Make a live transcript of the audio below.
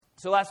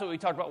So last week we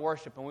talked about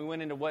worship, and we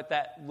went into what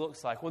that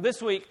looks like. Well,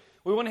 this week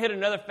we want to hit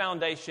another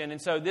foundation, and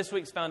so this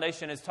week's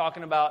foundation is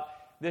talking about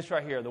this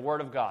right here, the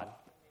Word of God.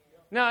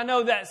 Now, I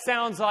know that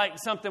sounds like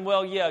something,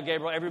 well, yeah,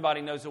 Gabriel,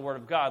 everybody knows the Word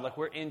of God. Like,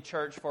 we're in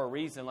church for a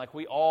reason. Like,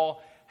 we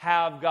all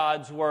have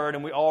God's Word,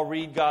 and we all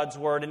read God's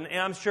Word, and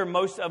I'm sure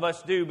most of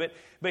us do,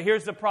 but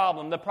here's the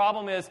problem. The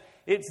problem is,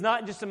 it's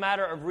not just a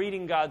matter of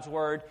reading God's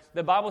Word.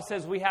 The Bible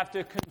says we have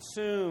to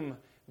consume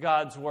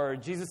God's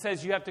Word. Jesus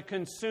says you have to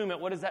consume it.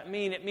 What does that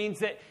mean? It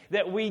means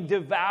that we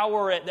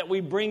devour it, that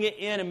we bring it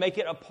in and make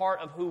it a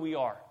part of who we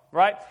are,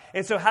 right?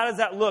 And so how does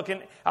that look?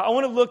 And I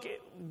want to look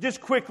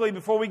just quickly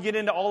before we get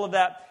into all of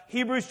that.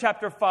 Hebrews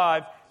chapter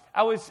 5.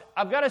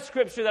 I've got a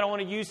scripture that I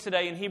want to use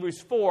today in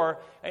Hebrews 4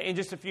 in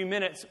just a few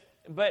minutes.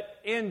 But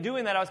in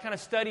doing that, I was kind of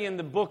studying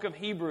the book of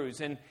Hebrews.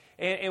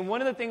 And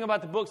one of the things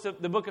about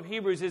the book of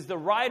Hebrews is the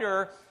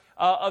writer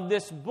of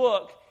this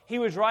book, he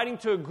was writing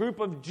to a group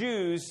of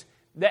Jews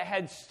that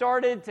had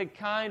started to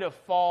kind of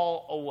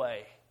fall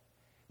away.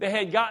 They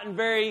had gotten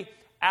very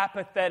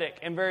apathetic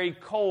and very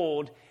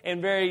cold and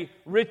very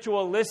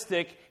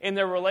ritualistic in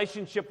their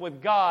relationship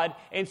with God.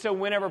 And so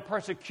whenever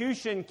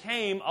persecution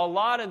came, a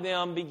lot of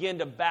them began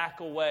to back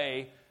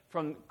away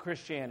from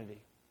Christianity.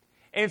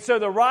 And so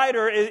the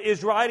writer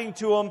is writing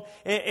to them,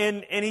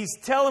 and he's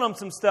telling them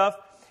some stuff.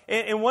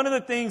 And one of the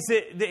things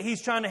that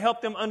he's trying to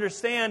help them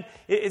understand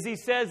is he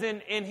says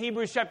in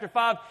Hebrews chapter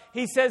 5,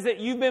 he says that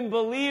you've been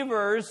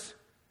believers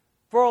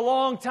for a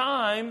long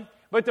time,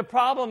 but the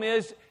problem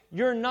is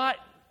you're not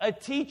a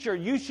teacher.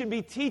 You should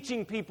be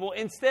teaching people.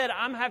 Instead,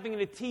 I'm having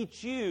to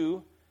teach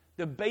you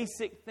the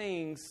basic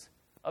things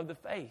of the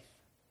faith.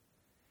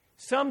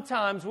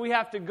 Sometimes we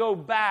have to go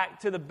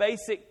back to the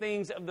basic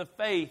things of the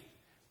faith,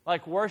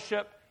 like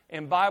worship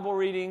and Bible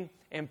reading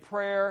and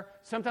prayer.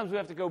 Sometimes we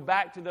have to go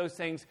back to those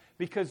things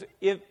because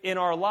if in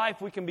our life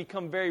we can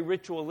become very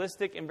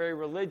ritualistic and very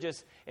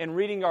religious, and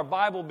reading our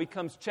Bible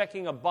becomes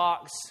checking a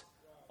box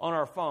on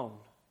our phone.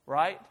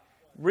 Right?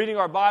 Reading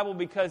our Bible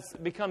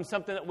becomes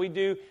something that we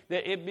do,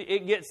 that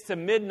it gets to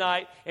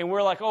midnight and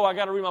we're like, oh, I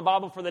got to read my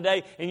Bible for the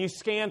day, and you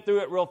scan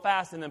through it real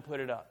fast and then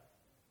put it up.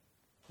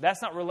 That's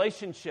not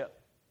relationship.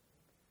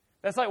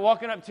 That's like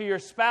walking up to your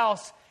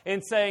spouse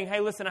and saying,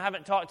 hey, listen, I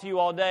haven't talked to you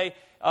all day,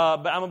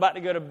 but I'm about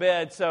to go to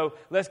bed, so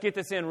let's get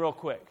this in real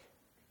quick.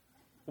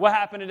 What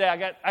happened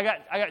today? I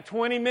got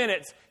 20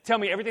 minutes. Tell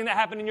me everything that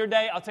happened in your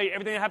day. I'll tell you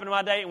everything that happened in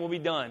my day, and we'll be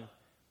done.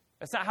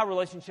 That's not how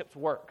relationships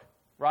work,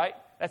 right?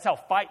 That's how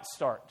fights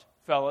start,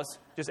 fellas,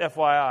 just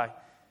FYI.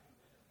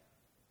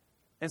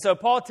 And so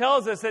Paul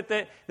tells us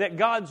that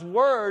God's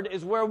Word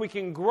is where we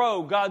can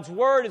grow. God's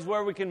Word is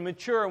where we can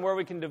mature and where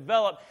we can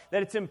develop.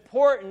 That it's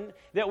important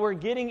that we're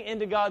getting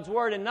into God's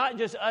Word, and not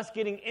just us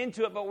getting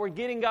into it, but we're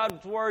getting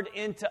God's Word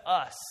into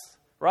us,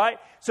 right?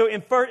 So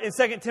in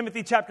 2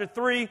 Timothy chapter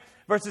 3,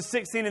 verses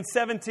 16 and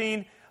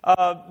 17,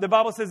 the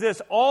Bible says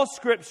this: all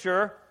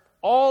Scripture,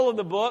 all of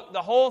the book,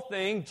 the whole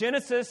thing,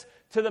 Genesis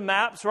to the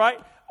maps, right?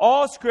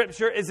 All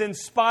Scripture is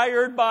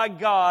inspired by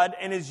God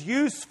and is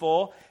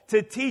useful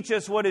to teach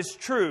us what is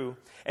true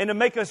and to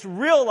make us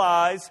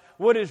realize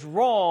what is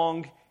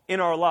wrong in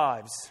our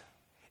lives.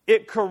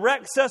 It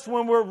corrects us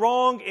when we're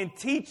wrong and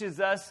teaches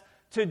us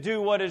to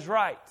do what is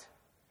right.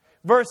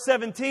 Verse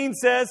 17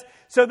 says,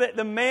 so that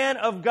the man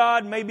of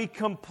God may be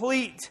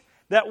complete.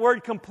 That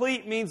word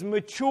complete means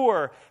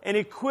mature and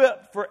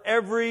equipped for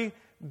every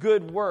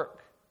good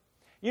work.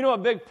 You know, a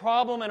big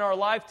problem in our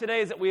life today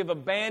is that we have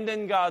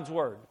abandoned God's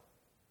Word.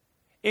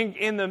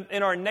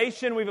 In our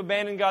nation, we've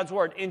abandoned God's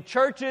Word. In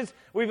churches,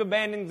 we've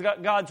abandoned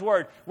God's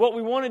Word. What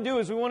we want to do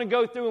is we want to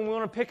go through and we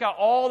want to pick out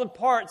all the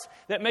parts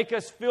that make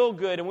us feel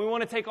good. And we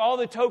want to take all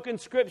the token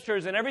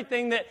scriptures and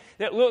everything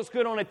that looks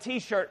good on a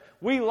t-shirt.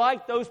 We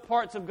like those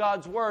parts of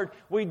God's Word.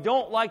 We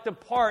don't like the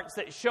parts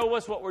that show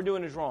us what we're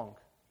doing is wrong.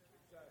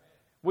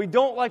 We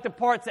don't like the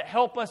parts that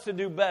help us to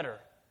do better.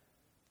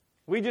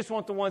 We just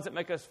want the ones that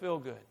make us feel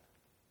good.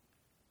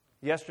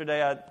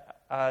 Yesterday,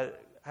 I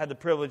had the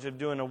privilege of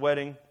doing a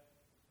wedding.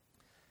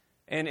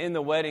 And in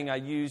the wedding, I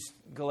used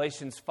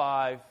Galatians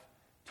 5,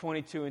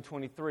 22 and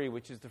 23,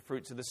 which is the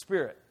fruits of the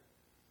Spirit.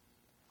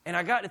 And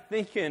I got to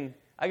thinking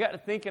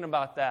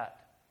about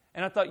that.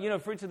 And I thought,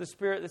 fruits of the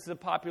Spirit, this is a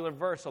popular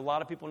verse. A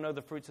lot of people know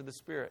the fruits of the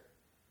Spirit.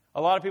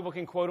 A lot of people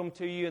can quote them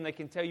to you and they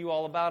can tell you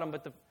all about them.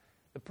 But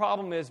the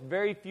problem is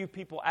very few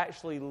people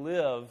actually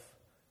live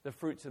the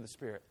fruits of the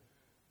Spirit.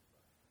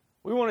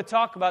 We want to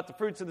talk about the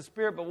fruits of the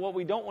Spirit, but what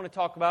we don't want to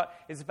talk about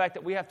is the fact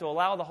that we have to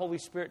allow the Holy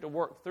Spirit to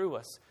work through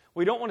us.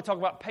 We don't want to talk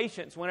about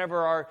patience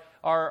whenever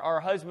our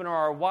husband or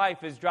our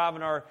wife is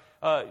driving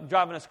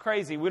us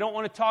crazy. We don't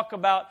want to talk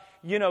about,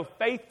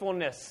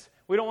 faithfulness.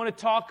 We don't want to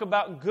talk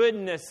about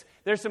goodness.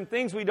 There's some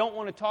things we don't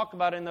want to talk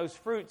about in those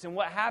fruits. And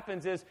what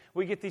happens is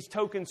we get these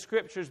token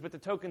scriptures, but the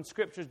token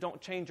scriptures don't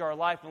change our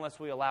life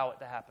unless we allow it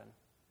to happen.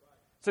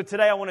 So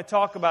today I want to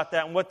talk about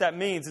that and what that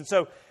means. And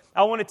so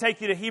I want to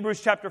take you to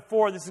Hebrews chapter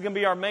 4. This is going to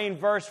be our main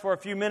verse for a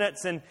few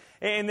minutes. And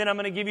then I'm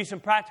going to give you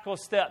some practical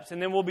steps.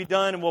 And then we'll be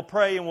done and we'll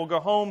pray and we'll go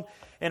home.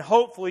 And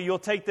hopefully you'll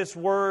take this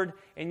word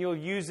and you'll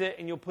use it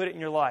and you'll put it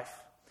in your life.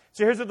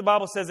 So here's what the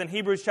Bible says in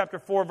Hebrews chapter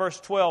 4, verse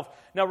 12.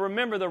 Now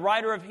remember, the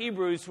writer of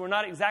Hebrews, we're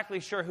not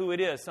exactly sure who it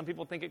is. Some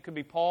people think it could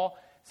be Paul.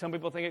 Some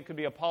people think it could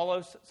be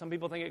Apollos. Some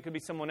people think it could be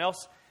someone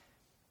else.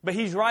 But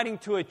he's writing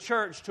to a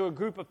church, to a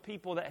group of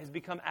people that has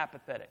become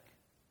apathetic,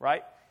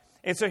 right?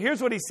 And so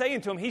here's what he's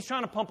saying to them. He's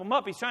trying to pump them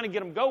up. He's trying to get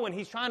them going.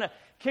 He's trying to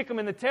kick them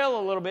in the tail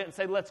a little bit and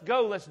say, let's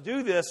go, let's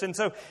do this. And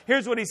so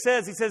here's what he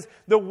says. He says,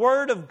 the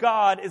Word of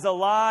God is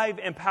alive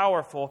and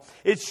powerful.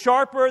 It's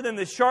sharper than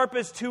the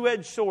sharpest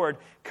two-edged sword,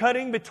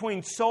 cutting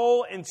between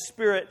soul and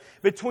spirit,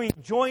 between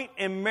joint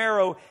and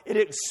marrow. It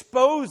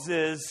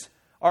exposes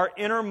our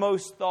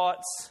innermost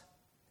thoughts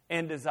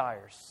and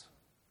desires.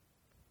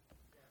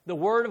 The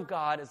Word of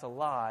God is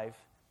alive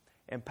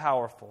and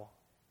powerful,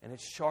 and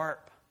it's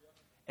sharp.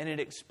 And it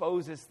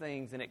exposes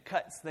things, and it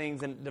cuts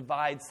things, and it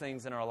divides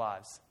things in our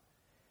lives.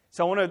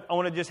 So I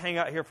want to just hang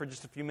out here for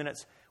just a few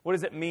minutes. What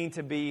does it mean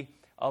to be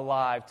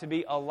alive? To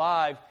be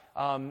alive,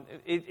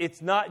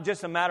 it's not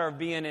just a matter of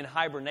being in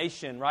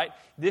hibernation, right?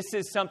 This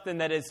is something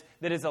that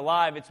is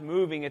alive. It's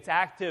moving. It's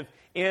active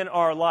in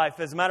our life.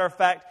 As a matter of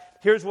fact,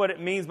 here's what it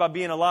means by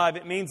being alive.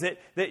 It means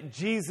that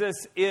Jesus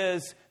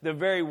is the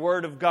very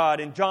Word of God.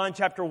 In John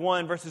chapter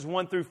 1, verses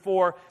 1 through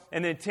 4,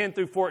 and then 10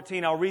 through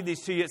 14, I'll read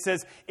these to you. It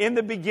says, in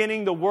the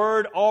beginning, the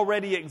Word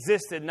already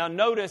existed. Now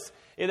notice,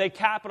 they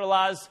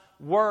capitalize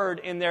Word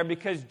in there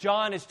because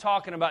John is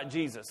talking about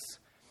Jesus.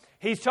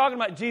 He's talking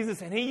about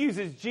Jesus, and he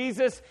uses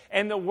Jesus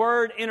and the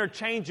Word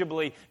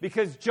interchangeably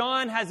because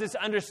John has this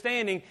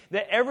understanding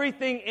that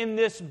everything in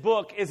this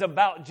book is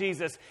about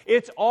Jesus.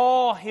 It's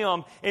all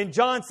Him. And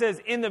John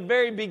says, in the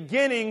very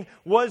beginning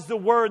was the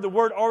Word. The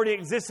Word already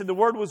existed. The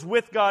Word was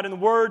with God, and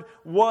the Word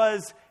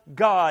was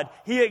God.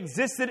 He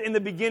existed in the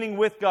beginning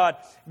with God.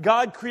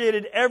 God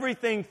created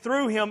everything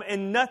through Him,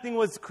 and nothing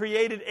was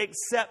created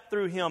except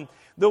through Him.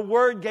 The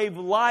Word gave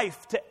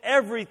life to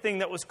everything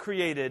that was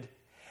created.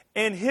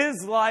 And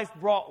His life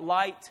brought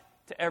light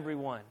to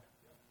everyone.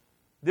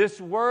 This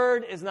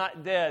Word is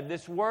not dead.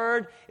 This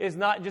Word is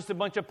not just a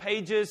bunch of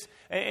pages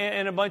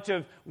and a bunch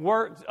of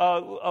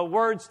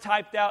words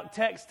typed out,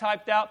 text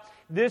typed out.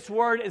 This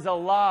Word is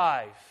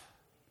alive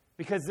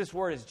because this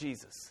Word is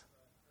Jesus.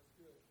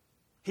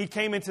 He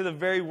came into the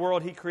very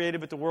world He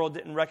created, but the world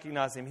didn't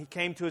recognize Him. He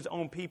came to His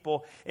own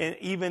people, and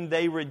even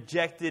they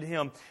rejected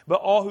Him.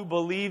 But all who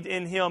believed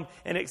in Him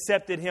and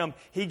accepted Him,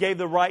 He gave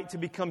the right to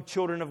become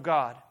children of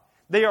God.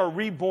 They are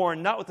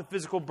reborn, not with a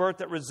physical birth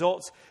that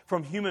results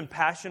from human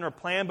passion or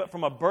plan, but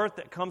from a birth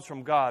that comes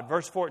from God.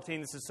 Verse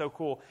 14, this is so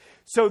cool.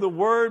 So the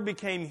Word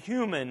became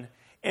human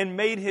and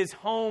made His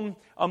home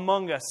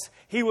among us.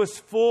 He was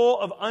full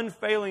of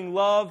unfailing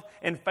love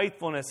and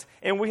faithfulness,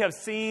 and we have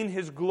seen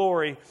His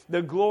glory,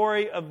 the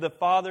glory of the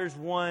Father's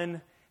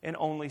one and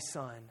only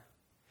Son.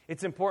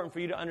 It's important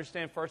for you to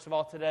understand, first of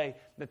all, today,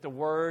 that the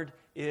Word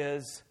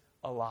is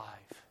alive,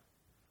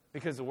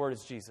 because the Word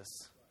is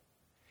Jesus.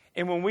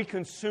 And when we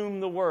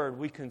consume the Word,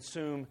 we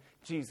consume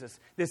Jesus.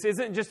 This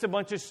isn't just a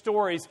bunch of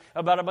stories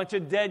about a bunch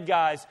of dead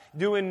guys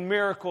doing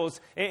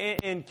miracles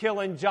and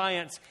killing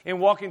giants and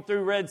walking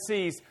through Red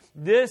Seas.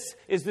 This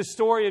is the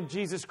story of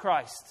Jesus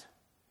Christ.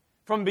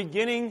 From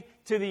beginning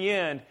to the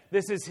end,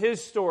 this is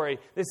His story.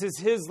 This is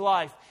His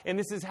life. And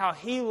this is how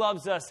He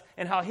loves us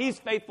and how He's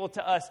faithful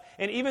to us.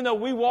 And even though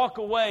we walk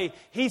away,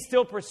 He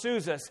still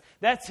pursues us.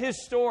 That's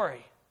His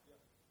story.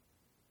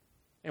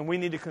 And we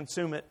need to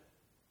consume it.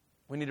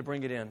 We need to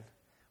bring it in.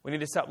 We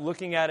need to stop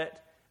looking at it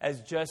as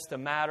just a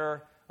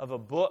matter of a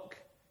book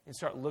and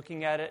start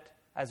looking at it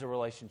as a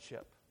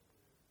relationship.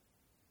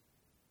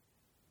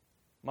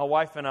 My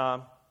wife and I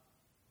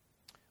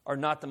are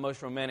not the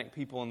most romantic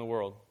people in the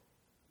world.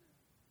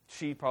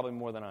 She probably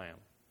more than I am.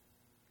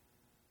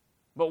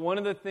 But one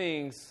of the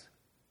things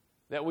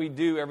that we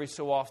do every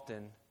so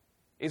often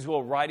is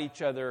we'll write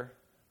each other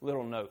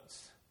little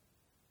notes.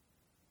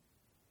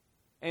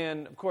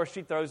 And, of course,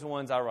 she throws the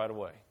ones I write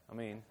away.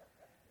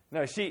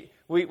 No,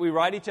 we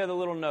write each other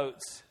little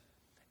notes.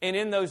 And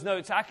in those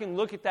notes, I can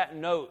look at that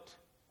note.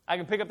 I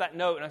can pick up that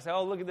note and I say,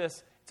 oh, look at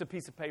this. It's a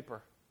piece of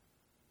paper.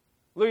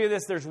 Look at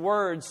this. There's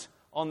words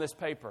on this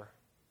paper.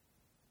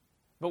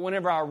 But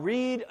whenever I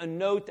read a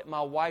note that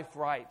my wife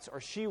writes,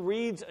 or she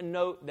reads a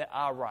note that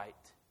I write,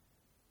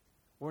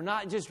 we're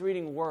not just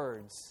reading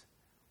words.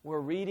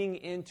 We're reading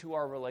into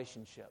our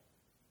relationship.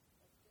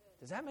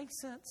 Does that make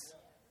sense?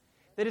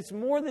 That it's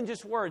more than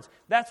just words.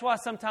 That's why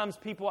sometimes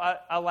people,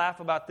 I laugh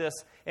about this,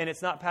 and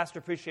it's not Pastor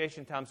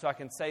Appreciation time, so I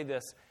can say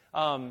this,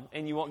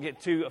 and you won't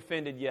get too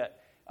offended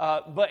yet.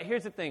 But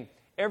here's the thing.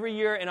 Every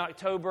year in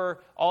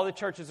October, all the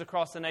churches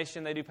across the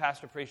nation, they do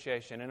Pastor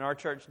Appreciation, and our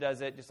church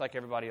does it just like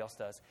everybody else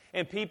does.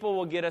 And people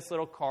will get us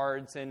little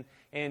cards, and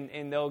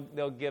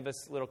they'll give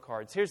us little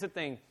cards. Here's the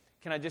thing.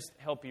 Can I just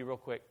help you real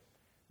quick?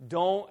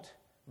 Don't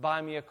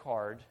buy me a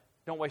card.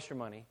 Don't waste your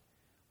money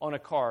on a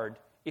card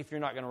if you're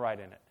not going to write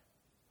in it.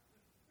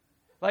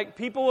 Like,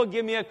 people will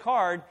give me a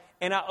card,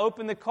 and I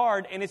open the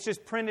card, and it's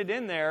just printed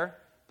in there,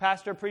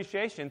 Pastor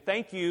Appreciation.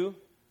 Thank you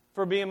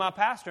for being my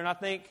pastor. And I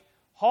think,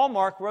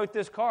 Hallmark wrote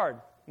this card,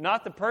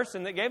 not the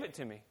person that gave it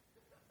to me.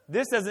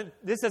 This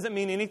doesn't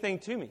mean anything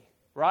to me,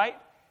 right?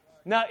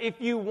 Now, if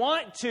you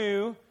want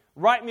to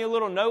write me a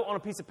little note on a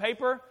piece of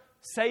paper,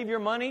 save your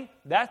money,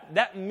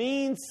 that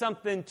means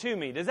something to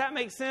me. Does that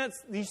make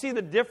sense? Do you see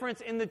the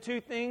difference in the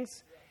two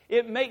things?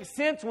 It makes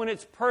sense when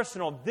it's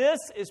personal. This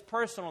is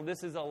personal.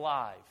 This is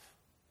alive.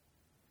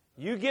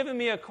 You giving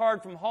me a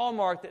card from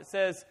Hallmark that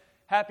says,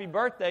 happy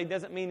birthday,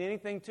 doesn't mean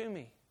anything to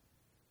me.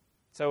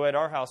 So at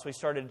our house, we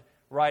started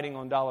writing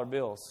on dollar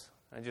bills.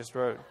 I just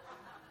wrote,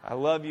 I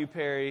love you,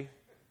 Perry.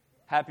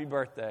 Happy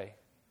birthday.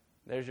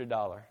 There's your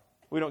dollar.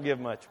 We don't give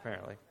much,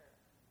 apparently.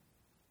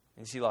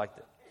 And she liked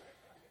it.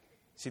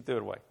 She threw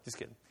it away. Just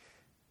kidding.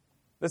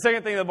 The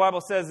second thing the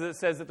Bible says is it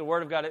says that the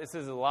Word of God, it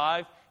says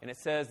alive, and it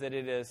says that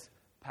it is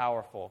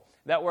powerful.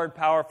 That word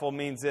powerful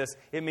means this.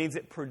 It means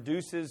it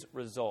produces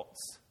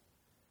results.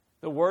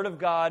 The Word of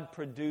God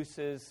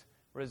produces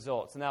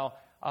results. Now,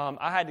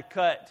 I had to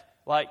cut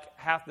like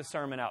half the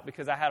sermon out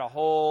because I had a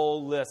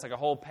whole list, like a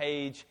whole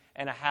page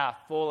and a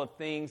half full of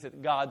things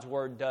that God's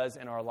Word does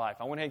in our life.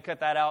 I went ahead and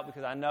cut that out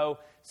because I know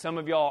some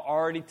of y'all are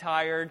already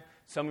tired.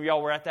 Some of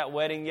y'all were at that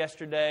wedding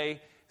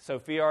yesterday.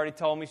 Sophia already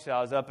told me. She said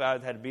I was up. I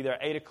had to be there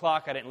at 8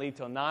 o'clock. I didn't leave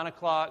till 9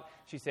 o'clock.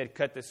 She said,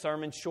 cut this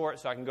sermon short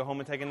so I can go home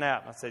and take a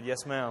nap. I said,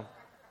 yes, ma'am.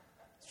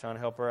 I was trying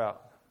to help her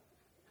out.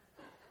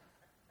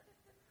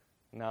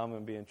 Now I'm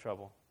going to be in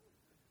trouble.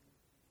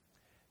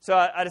 So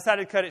I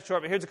decided to cut it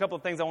short, but here's a couple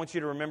of things I want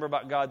you to remember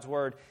about God's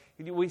Word.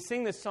 We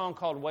sing this song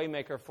called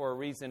Waymaker for a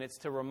reason. It's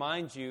to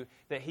remind you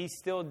that He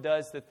still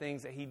does the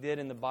things that He did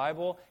in the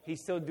Bible. He's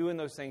still doing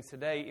those things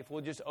today if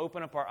we'll just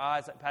open up our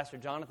eyes, like Pastor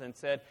Jonathan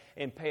said,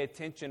 and pay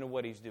attention to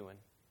what He's doing.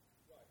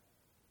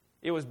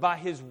 It was by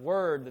His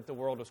Word that the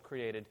world was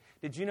created.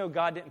 Did you know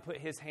God didn't put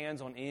His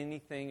hands on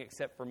anything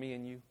except for me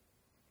and you?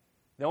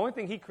 The only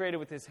thing He created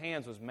with His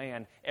hands was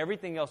man.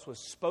 Everything else was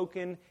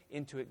spoken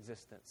into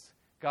existence.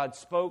 God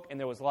spoke, and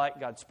there was light.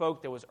 God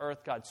spoke, there was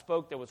earth. God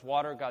spoke, there was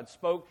water. God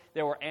spoke,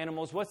 there were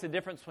animals. What's the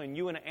difference between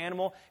you and an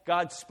animal?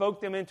 God spoke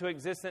them into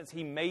existence.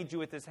 He made you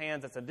with His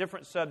hands. That's a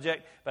different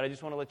subject, but I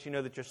just want to let you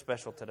know that you're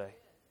special today.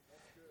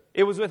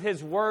 It was with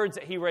His words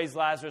that He raised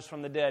Lazarus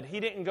from the dead. He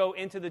didn't go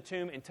into the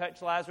tomb and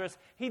touch Lazarus.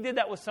 He did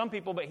that with some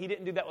people, but He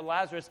didn't do that with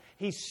Lazarus.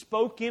 He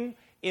spoke him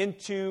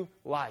into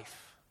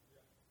life.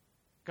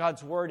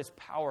 God's Word is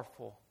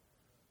powerful.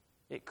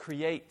 It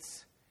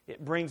creates.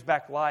 It brings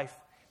back life.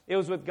 It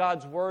was with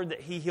God's Word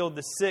that He healed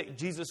the sick.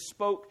 Jesus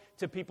spoke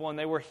to people and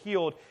they were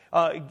healed.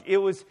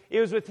 It was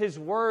with His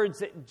words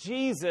that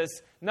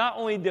Jesus not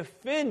only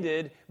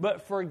defended,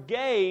 but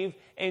forgave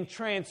and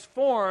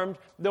transformed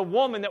the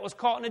woman that was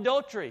caught in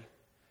adultery.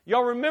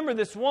 Y'all remember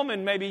this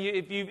woman, maybe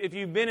if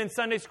you've been in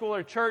Sunday school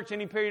or church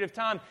any period of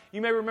time,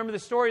 you may remember the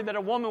story that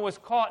a woman was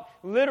caught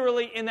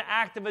literally in the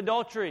act of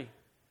adultery.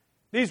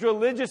 These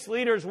religious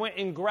leaders went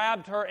and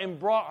grabbed her and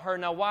brought her.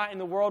 Now, why in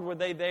the world were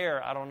they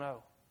there? I don't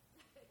know.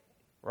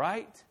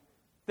 Right?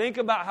 Think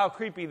about how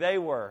creepy they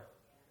were.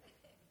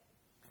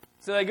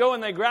 So they go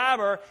and they grab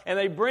her and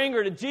they bring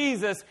her to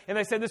Jesus and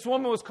they said, this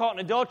woman was caught in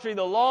adultery.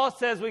 The law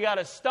says we got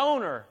to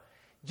stone her.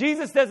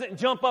 Jesus doesn't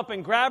jump up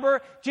and grab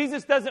her.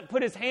 Jesus doesn't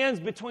put His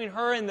hands between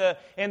her and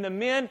the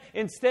men.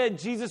 Instead,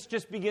 Jesus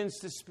just begins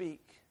to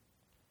speak.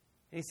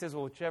 And He says,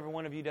 well, whichever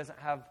one of you doesn't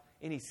have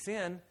any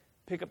sin,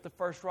 pick up the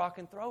first rock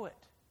and throw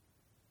it.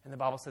 And the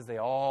Bible says they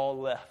all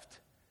left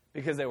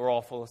because they were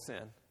all full of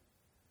sin.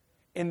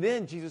 And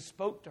then Jesus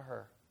spoke to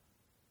her,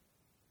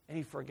 and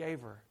He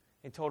forgave her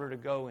and told her to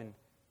go and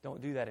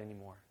don't do that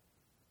anymore.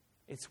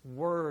 It's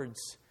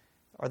words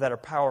that are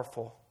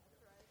powerful.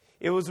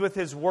 It was with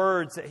His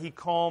words that He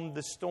calmed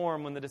the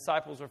storm when the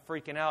disciples were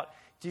freaking out.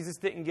 Jesus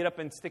didn't get up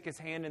and stick His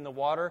hand in the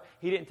water.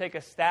 He didn't take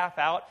a staff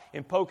out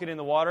and poke it in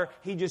the water.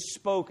 He just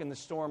spoke and the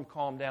storm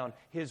calmed down.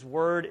 His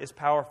word is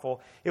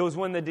powerful. It was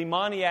when the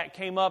demoniac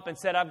came up and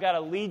said, I've got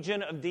a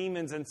legion of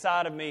demons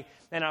inside of me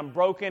and I'm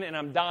broken and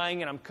I'm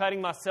dying and I'm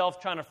cutting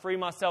myself, trying to free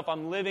myself.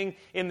 I'm living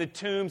in the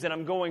tombs and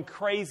I'm going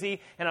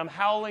crazy and I'm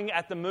howling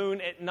at the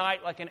moon at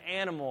night like an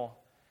animal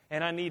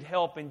and I need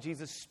help. And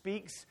Jesus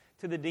speaks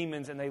to the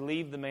demons and they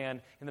leave the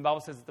man. And the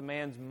Bible says that the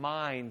man's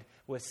mind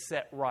was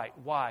set right.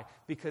 Why?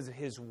 Because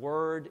His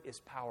word is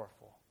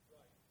powerful.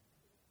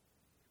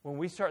 When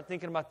we start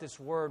thinking about this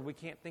word, we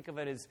can't think of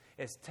it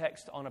as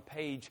text on a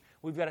page.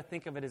 We've got to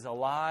think of it as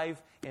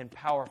alive and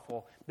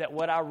powerful. That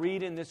what I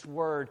read in this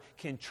word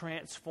can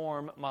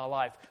transform my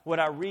life.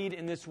 What I read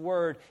in this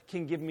word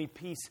can give me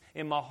peace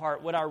in my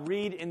heart. What I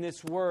read in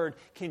this word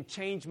can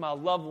change my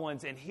loved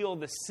ones and heal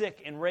the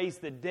sick and raise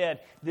the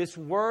dead. This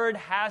word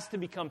has to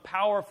become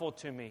powerful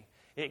to me.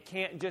 It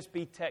can't just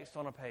be text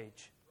on a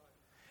page.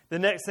 The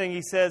next thing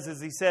He says is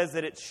He says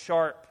that it's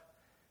sharp.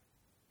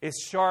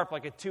 It's sharp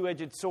like a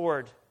two-edged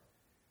sword.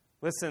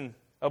 Listen,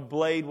 a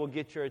blade will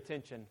get your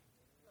attention.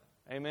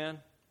 Amen?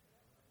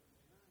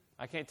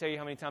 I can't tell you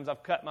how many times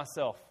I've cut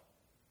myself.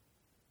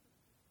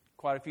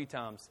 Quite a few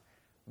times.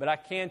 But I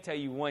can tell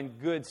you one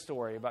good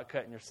story about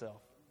cutting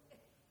yourself.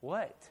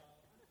 What?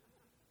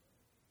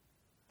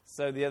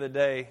 So the other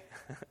day,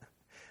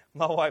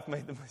 my wife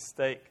made the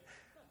mistake.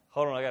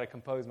 Hold on, I got to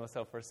compose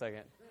myself for a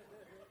second.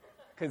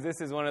 Because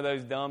this is one of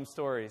those dumb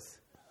stories.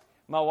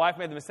 my wife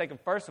made the mistake of,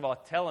 first of all,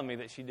 telling me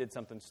that she did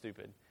something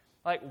stupid.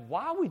 Like,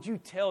 why would you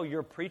tell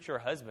your preacher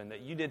husband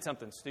that you did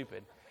something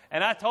stupid?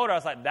 And I told her, I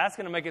was like, that's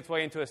going to make its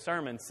way into a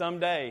sermon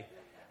someday.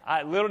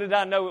 Little did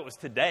I know it was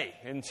today.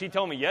 And she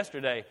told me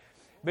yesterday.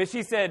 But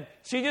she said,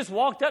 she just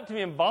walked up to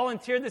me and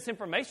volunteered this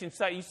information. She's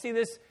like, you see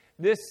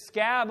this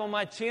scab on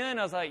my chin?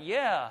 I was like,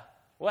 yeah.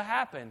 What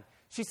happened?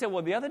 She said,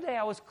 well, the other day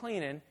I was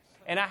cleaning,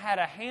 and I had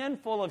a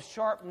handful of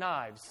sharp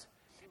knives.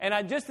 And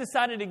I just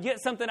decided to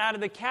get something out of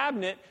the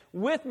cabinet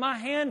with my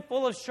hand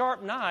full of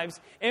sharp knives.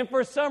 And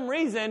for some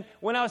reason,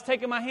 when I was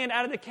taking my hand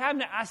out of the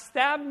cabinet, I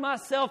stabbed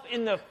myself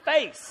in the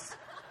face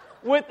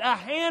with a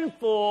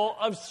handful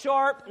of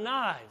sharp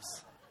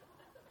knives.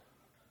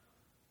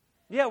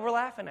 Yeah, we're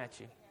laughing at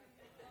you.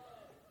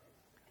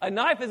 A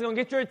knife is going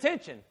to get your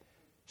attention.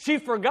 She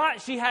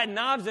forgot she had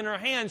knives in her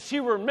hands.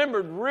 She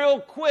remembered real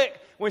quick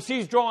when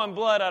she's drawing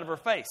blood out of her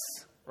face,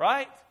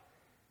 right?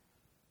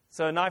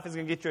 So a knife is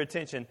going to get your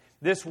attention.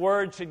 This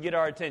word should get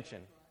our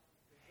attention.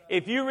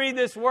 If you read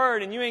this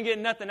word and you ain't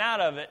getting nothing out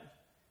of it,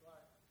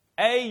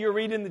 A, you're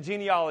reading the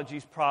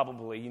genealogies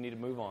probably. You need to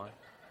move on.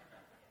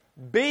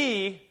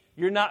 B,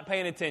 you're not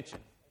paying attention.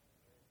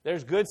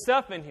 There's good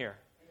stuff in here.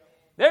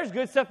 There's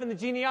good stuff in the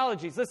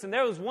genealogies. Listen,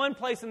 there was one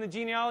place in the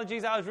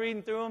genealogies I was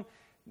reading through them.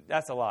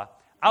 That's a lie.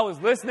 I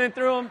was listening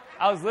through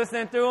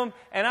them,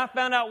 and I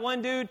found out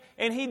one dude,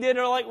 and he did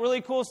like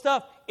really cool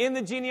stuff in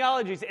the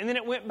genealogies. And then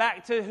it went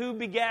back to who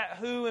begat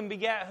who,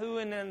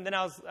 and then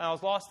I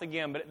was lost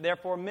again. But there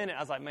for a minute, I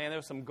was like, man, there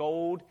was some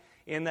gold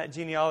in that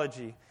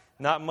genealogy.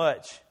 Not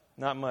much,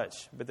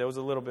 but there was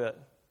a little bit.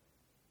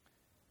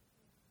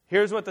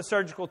 Here's what the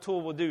surgical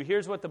tool will do.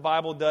 Here's what the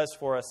Bible does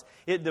for us.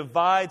 It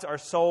divides our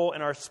soul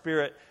and our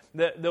spirit.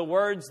 The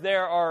words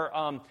there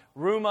are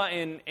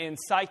rheuma and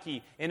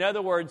psyche. In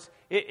other words,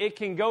 it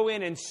can go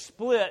in and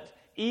split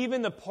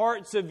even the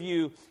parts of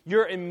you,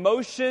 your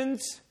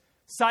emotions,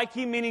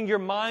 psyche meaning your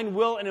mind,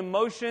 will, and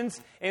emotions,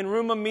 and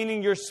rheuma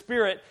meaning your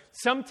spirit.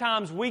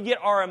 Sometimes we get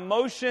our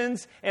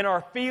emotions and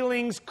our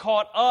feelings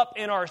caught up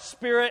in our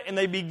spirit, and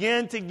they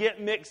begin to get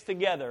mixed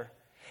together.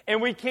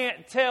 And we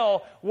can't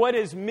tell what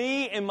is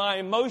me and my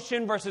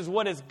emotion versus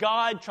what is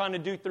God trying to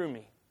do through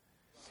me.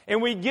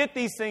 And we get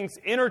these things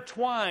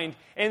intertwined,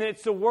 and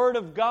it's the Word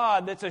of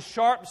God that's a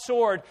sharp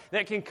sword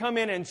that can come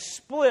in and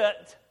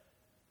split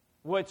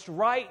what's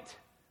right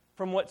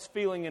from what's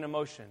feeling and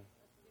emotion.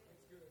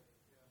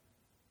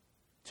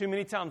 Too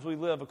many times we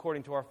live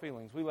according to our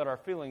feelings. We let our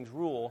feelings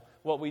rule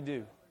what we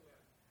do.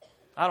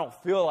 I don't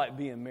feel like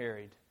being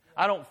married.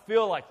 I don't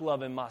feel like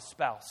loving my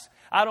spouse.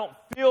 I don't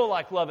feel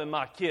like loving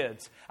my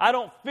kids. I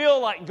don't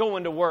feel like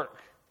going to work.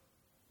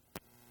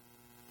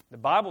 The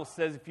Bible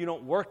says if you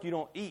don't work, you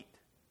don't eat.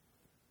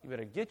 You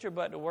better get your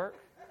butt to work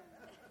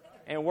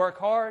and work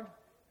hard.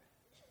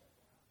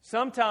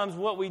 Sometimes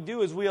what we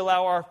do is we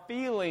allow our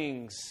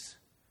feelings.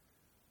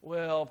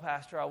 Well,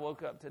 Pastor, I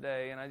woke up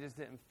today and I just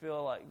didn't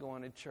feel like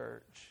going to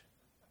church.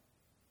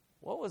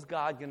 What was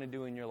God going to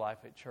do in your life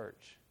at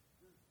church?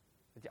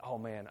 Oh,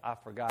 man, I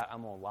forgot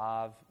I'm on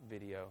live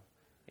video.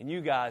 And you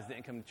guys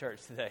didn't come to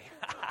church today.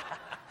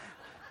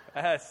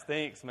 That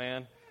stinks,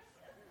 man.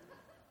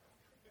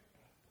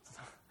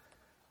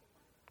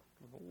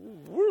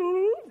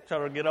 Try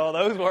to get all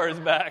those words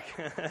back.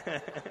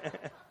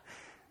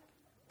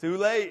 Too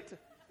late.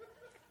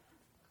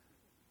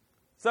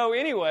 So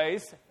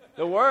anyways,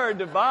 the Word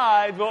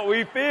divides what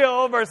we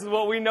feel versus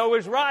what we know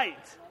is right.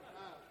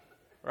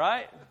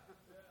 Right?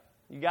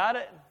 You got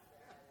it?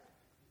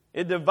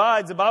 It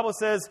divides. The Bible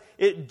says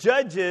it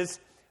judges.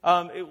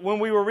 When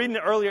we were reading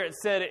it earlier, it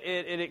said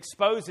it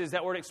exposes.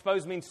 That word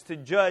expose means to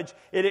judge.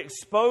 It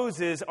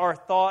exposes our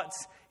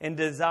thoughts and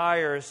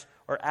desires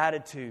or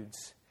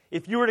attitudes.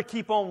 If you were to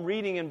keep on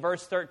reading in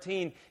verse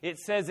 13, it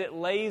says it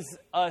lays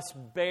us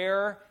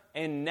bare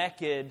and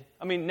naked.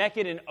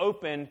 Naked and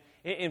open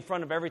in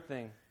front of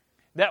everything.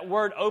 That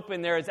word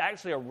open there is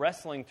actually a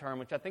wrestling term,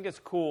 which I think is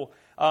cool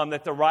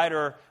that the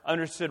writer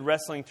understood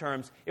wrestling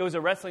terms. It was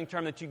a wrestling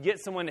term that you get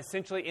someone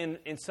essentially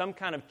in some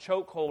kind of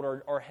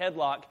chokehold or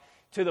headlock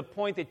to the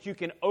point that you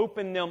can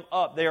open them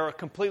up. They are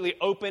completely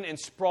open and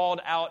sprawled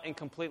out and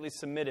completely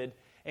submitted,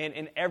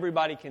 and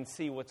everybody can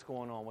see what's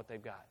going on, what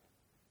they've got.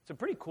 It's a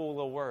pretty cool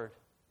little word.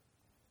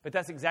 But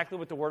that's exactly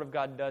what the Word of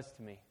God does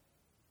to me.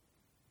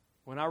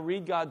 When I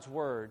read God's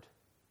Word,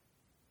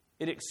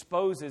 it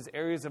exposes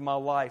areas of my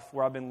life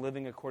where I've been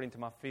living according to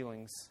my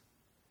feelings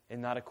and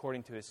not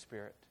according to His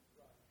Spirit.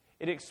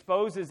 It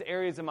exposes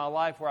areas of my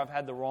life where I've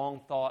had the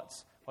wrong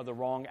thoughts or the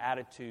wrong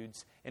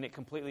attitudes, and it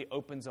completely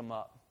opens them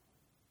up.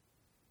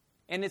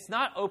 And it's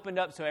not opened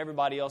up so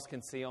everybody else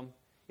can see them.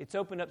 It's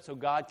opened up so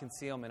God can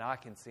see them and I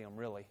can see them,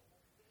 really.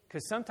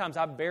 Because sometimes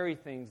I bury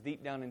things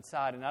deep down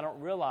inside and I don't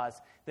realize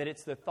that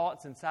it's the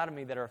thoughts inside of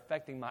me that are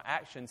affecting my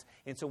actions.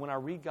 And so when I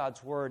read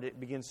God's Word, it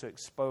begins to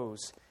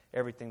expose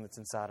everything that's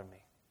inside of me.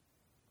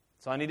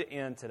 So I need to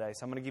end today.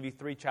 So I'm going to give you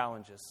 3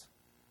 challenges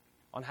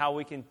on how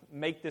we can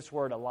make this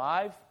Word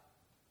alive,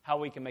 how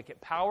we can make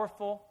it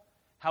powerful,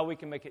 how we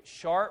can make it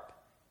sharp,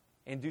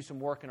 and do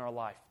some work in our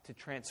life to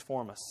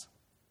transform us.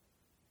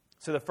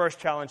 So the first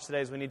challenge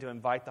today is we need to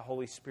invite the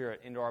Holy Spirit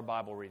into our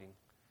Bible reading.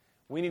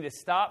 We need to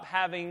stop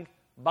having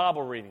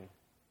Bible reading,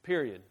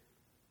 period.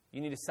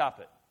 You need to stop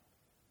it.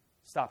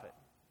 Stop it.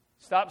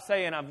 Stop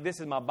saying,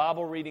 this is my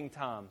Bible reading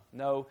time.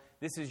 No,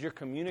 this is your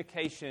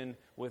communication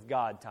with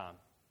God time.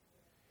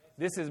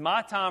 This is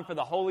my time for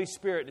the Holy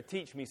Spirit to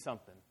teach me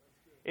something.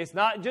 It's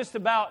not just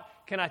about,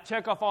 can I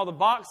check off all the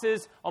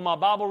boxes on my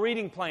Bible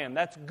reading plan?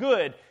 That's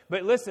good.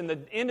 But listen, the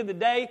end of the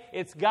day,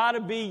 it's got to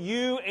be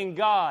you and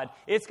God.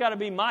 It's got to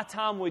be my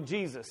time with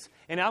Jesus.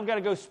 And I've got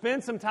to go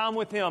spend some time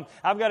with Him.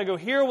 I've got to go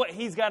hear what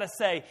He's got to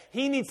say.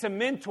 He needs to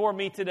mentor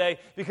me today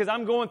because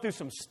I'm going through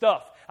some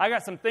stuff. I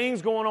got some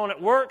things going on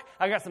at work.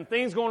 I got some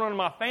things going on in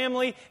my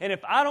family. And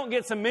if I don't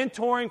get some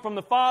mentoring from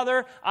the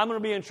Father, I'm going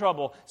to be in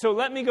trouble. So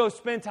let me go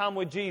spend time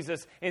with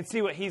Jesus and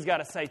see what He's got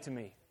to say to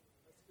me.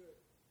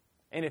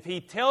 And if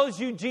He tells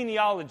you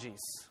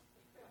genealogies,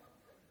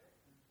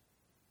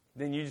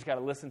 then you just got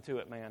to listen to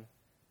it, man.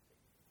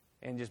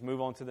 And just move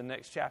on to the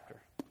next chapter.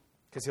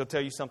 Because He'll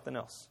tell you something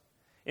else.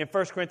 In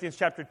 1 Corinthians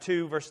chapter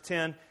 2, verse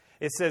 10,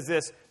 it says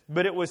this,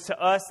 "But it was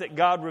to us that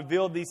God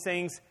revealed these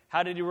things."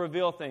 How did He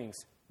reveal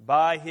things?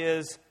 By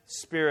His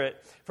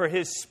Spirit. For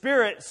His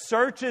Spirit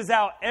searches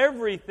out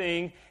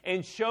everything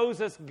and shows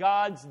us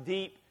God's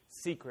deep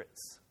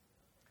secrets.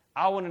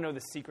 I want to know the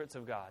secrets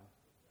of God.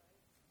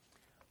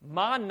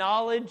 My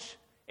knowledge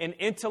and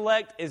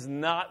intellect is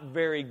not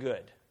very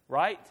good,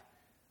 right?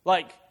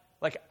 Like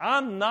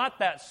I'm not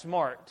that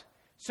smart.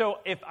 So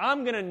if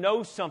I'm going to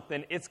know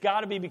something, it's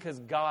got to be because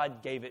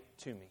God gave it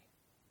to me.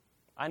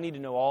 I need to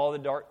know all the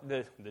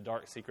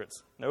dark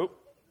secrets. Nope.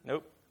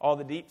 All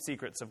the deep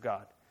secrets of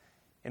God.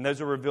 And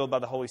those are revealed by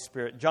the Holy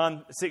Spirit.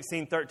 John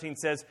 16:13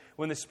 says,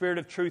 "When the Spirit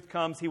of truth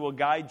comes, He will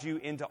guide you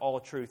into all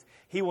truth.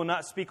 He will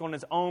not speak on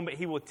His own, but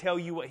He will tell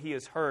you what He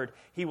has heard.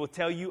 He will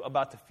tell you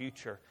about the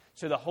future."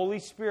 So the Holy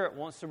Spirit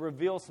wants to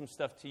reveal some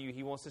stuff to you.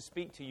 He wants to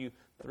speak to you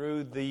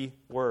through the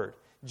Word.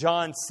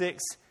 John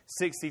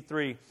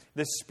 6:63,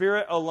 "The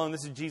Spirit alone,"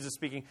 this is Jesus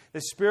speaking,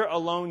 "the Spirit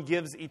alone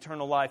gives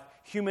eternal life.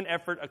 Human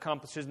effort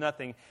accomplishes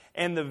nothing.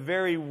 And the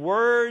very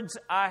words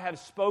I have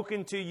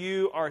spoken to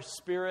you are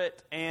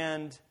spirit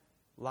and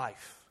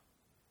life."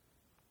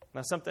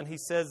 Now, something he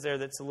says there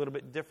that's a little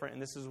bit different,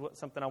 and this is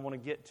something I want to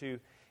get to,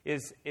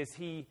 is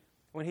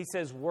when he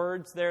says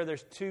words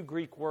there's two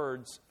Greek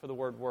words for the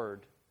word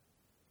word.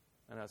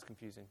 I know it's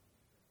confusing.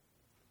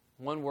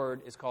 One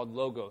word is called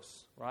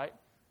logos, right?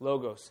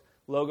 Logos.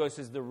 Logos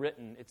is the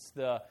written. It's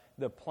the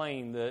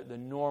plain, the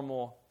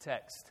normal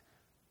text.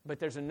 But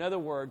there's another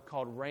word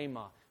called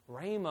rhema.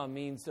 Rhema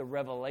means the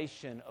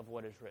revelation of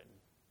what is written.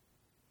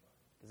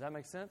 Does that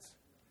make sense?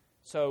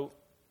 So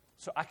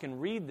I can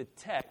read the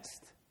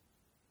text.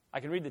 I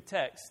can read the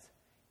text,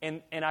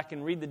 and I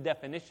can read the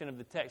definition of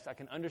the text. I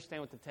can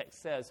understand what the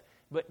text says,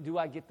 but do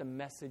I get the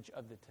message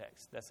of the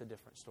text? That's a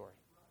different story.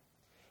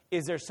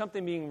 Is there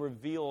something being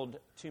revealed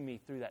to me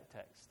through that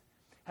text?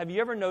 Have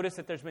you ever noticed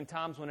that there's been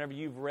times whenever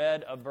you've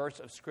read a verse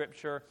of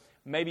Scripture,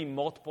 maybe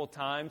multiple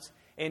times,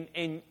 and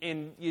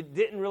you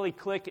didn't really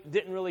click,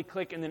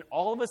 and then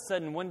all of a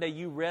sudden one day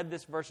you read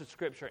this verse of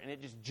Scripture and it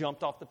just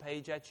jumped off the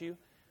page at you?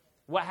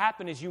 What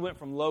happened is you went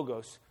from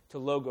logos to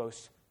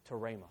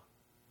rhema.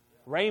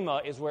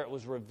 Rhema is where it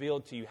was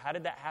revealed to you. How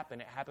did that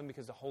happen? It happened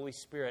because the Holy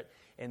Spirit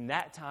in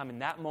that time, in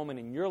that moment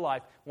in your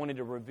life, wanted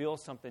to reveal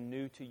something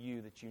new to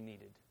you that you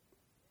needed.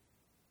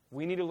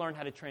 We need to learn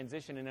how to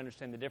transition and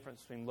understand the difference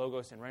between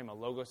logos and rhema.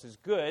 Logos is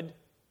good.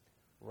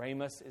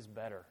 Rhema is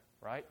better,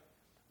 right?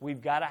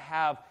 We've got to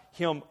have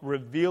Him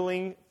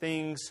revealing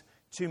things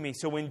to me.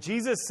 So when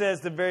Jesus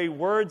says the very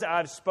words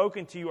I've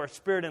spoken to you are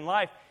spirit and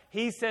life,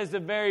 He says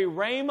the very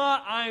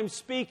rhema I am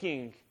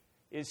speaking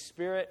is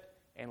spirit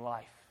and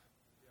life.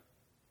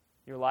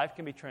 Your life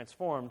can be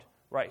transformed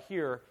right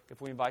here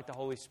if we invite the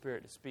Holy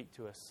Spirit to speak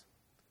to us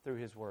through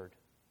His Word.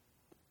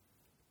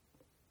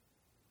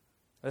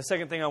 The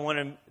second thing I want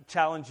to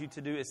challenge you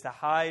to do is to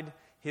hide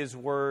His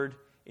Word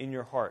in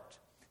your heart.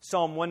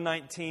 Psalm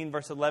 119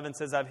 verse 11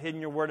 says, "I've hidden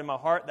your word in my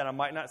heart that I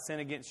might not sin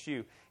against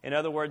you." In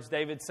other words,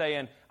 David's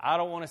saying, I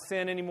don't want to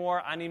sin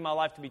anymore. I need my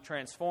life to be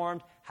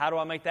transformed. How do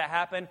I make that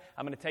happen?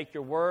 I'm going to take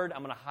your word.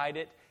 I'm going to hide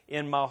it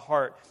in my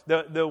heart.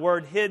 The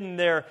word hidden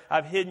there,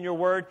 I've hidden your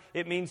word,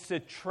 it means to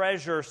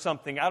treasure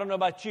something. I don't know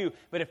about you,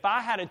 but if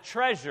I had a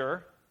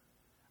treasure,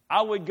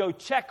 I would go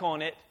check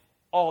on it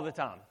all the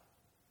time.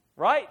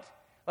 Right?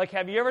 Like,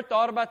 have you ever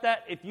thought about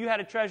that? If you had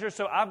a treasure,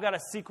 so I've got a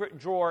secret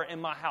drawer in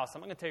my house.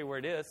 I'm not going to tell you where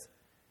it is,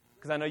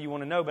 because I know you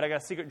want to know, but I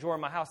got a secret drawer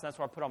in my house, and that's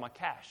where I put all my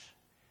cash.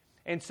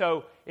 And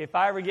so if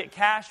I ever get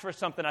cash for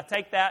something, I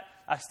take that,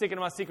 I stick it in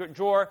my secret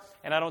drawer,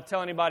 and I don't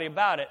tell anybody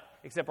about it,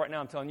 except right now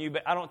I'm telling you,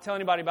 but I don't tell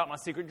anybody about my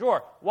secret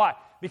drawer. Why?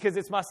 Because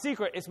it's my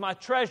secret, it's my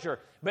treasure.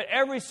 But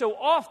every so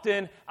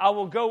often, I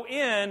will go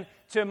in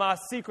to my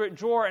secret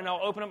drawer, and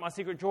I'll open up my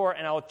secret drawer,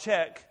 and I'll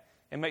check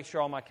and make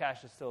sure all my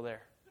cash is still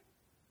there.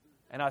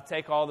 And I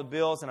take all the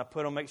bills, and I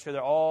put them, make sure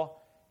they're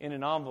all in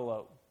an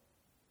envelope.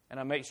 And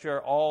I make sure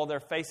all their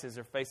faces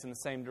are facing the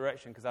same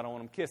direction, because I don't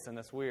want them kissing.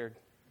 That's weird.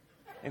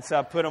 And so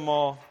I put them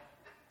all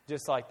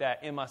just like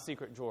that in my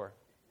secret drawer.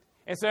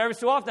 And so every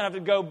so often I have to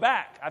go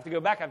back. I have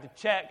to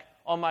check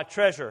on my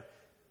treasure.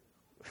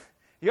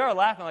 Y'all are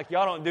laughing like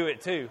y'all don't do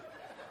it too.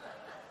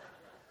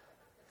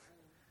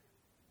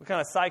 What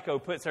kind of psycho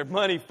puts their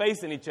money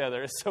facing each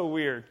other? It's so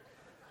weird.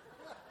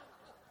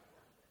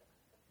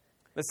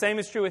 The same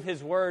is true with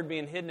His Word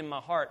being hidden in my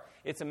heart.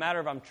 It's a matter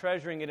of I'm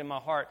treasuring it in my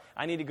heart.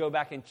 I need to go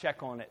back and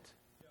check on it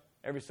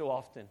every so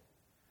often.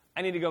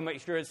 I need to go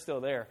make sure it's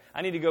still there.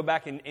 I need to go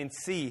back and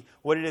see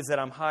what it is that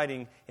I'm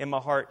hiding in my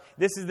heart.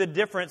 This is the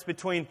difference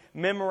between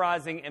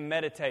memorizing and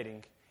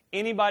meditating.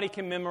 Anybody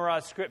can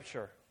memorize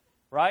Scripture,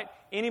 right?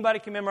 Anybody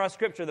can memorize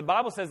Scripture. The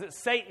Bible says that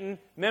Satan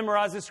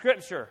memorizes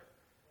Scripture.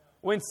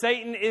 When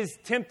Satan is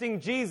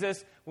tempting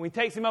Jesus, when he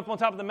takes him up on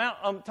top of the mount,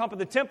 on top of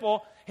the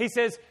temple, he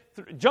says,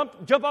 jump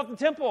off the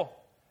temple.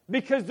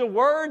 Because the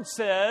Word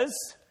says,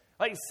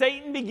 like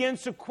Satan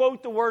begins to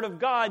quote the Word of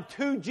God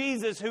to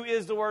Jesus, who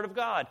is the Word of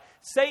God.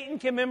 Satan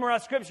can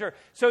memorize Scripture.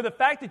 So the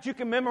fact that you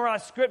can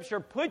memorize Scripture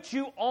puts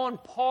you on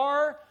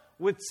par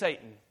with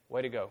Satan.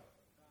 Way to go.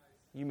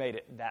 You made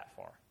it that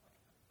far.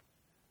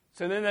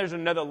 So then there's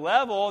another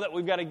level that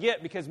we've got to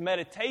get, because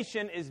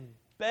meditation is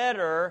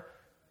better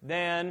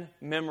than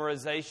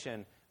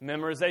memorization.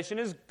 Memorization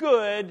is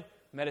good.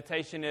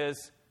 Meditation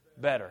is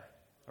better.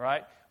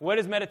 Right? What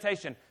is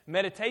meditation?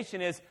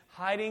 Meditation is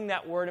hiding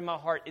that word in my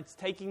heart. It's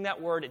taking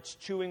that word, it's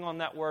chewing on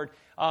that word.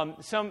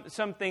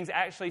 Some things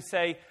actually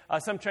say,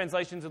 some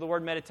translations of the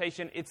word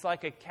meditation, it's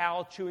like a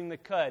cow chewing the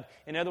cud.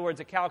 In other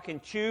words, a cow can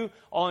chew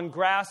on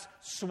grass,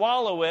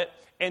 swallow it,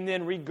 and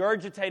then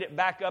regurgitate it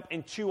back up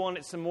and chew on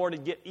it some more to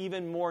get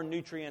even more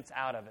nutrients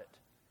out of it.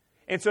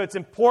 And so it's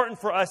important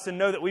for us to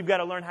know that we've got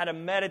to learn how to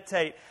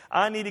meditate.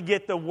 I need to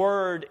get the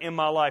Word in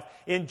my life.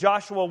 In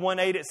Joshua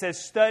 1:8 it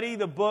says, study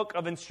the book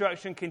of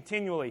instruction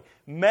continually.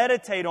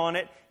 Meditate on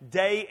it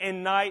day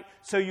and night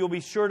so you'll be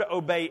sure to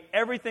obey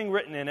everything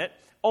written in it.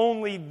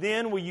 Only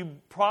then will you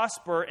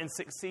prosper and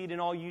succeed in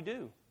all you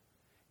do.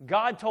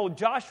 God told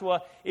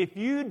Joshua, if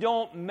you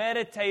don't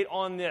meditate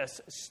on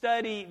this,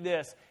 study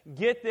this,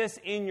 get this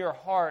in your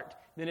heart,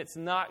 then it's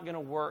not going to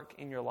work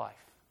in your life.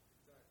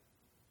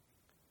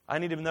 I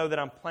need to know that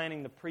I'm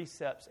planting the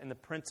precepts and the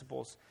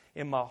principles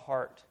in my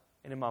heart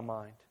and in my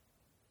mind.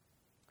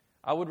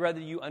 I would rather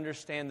you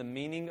understand the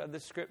meaning of the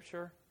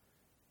Scripture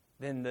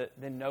than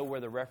know where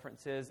the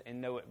reference is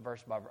and know it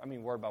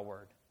word by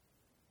word.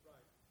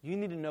 You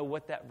need to know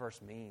what that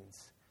verse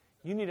means.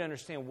 You need to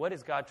understand what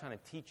is God trying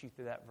to teach you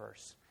through that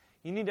verse.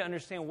 You need to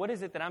understand what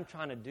is it that I'm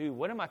trying to do?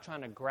 What am I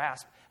trying to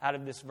grasp out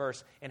of this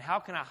verse? And how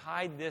can I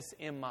hide this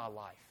in my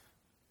life?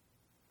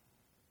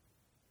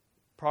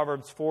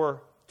 Proverbs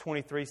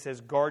 4:23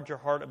 says, guard your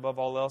heart above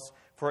all else,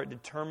 for it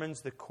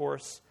determines the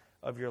course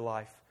of your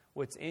life.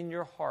 What's in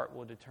your heart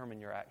will determine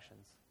your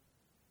actions.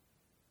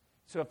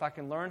 So if I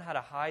can learn how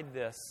to hide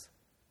this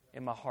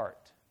in my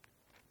heart,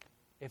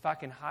 if I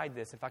can hide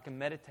this, if I can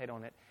meditate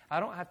on it,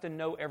 I don't have to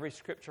know every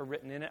scripture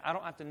written in it. I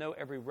don't have to know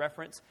every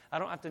reference. I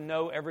don't have to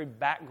know every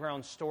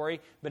background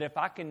story. But if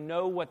I can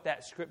know what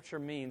that scripture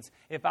means,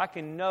 if I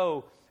can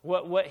know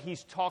what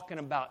he's talking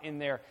about in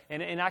there,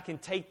 and I can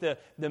take the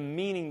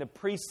meaning, the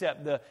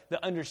precept, the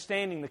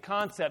understanding, the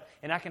concept,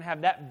 and I can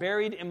have that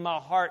buried in my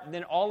heart,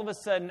 then all of a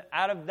sudden,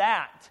 out of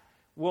that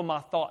will my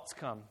thoughts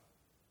come.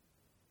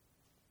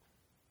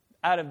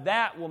 Out of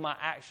that will my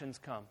actions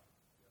come.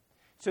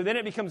 So then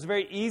it becomes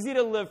very easy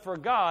to live for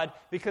God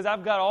because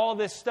I've got all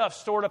this stuff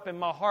stored up in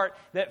my heart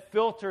that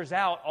filters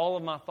out all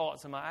of my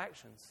thoughts and my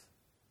actions.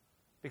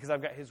 Because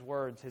I've got His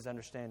words, His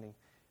understanding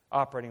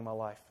operating in my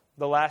life.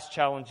 The last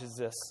challenge is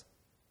this: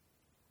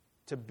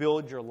 to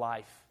build your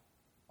life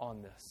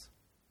on this.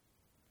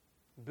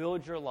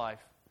 Build your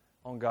life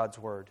on God's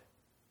Word.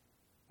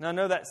 Now I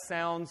know that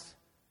sounds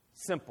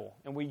simple,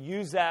 and we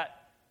use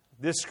that,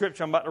 this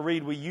scripture I'm about to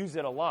read, we use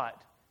it a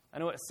lot. I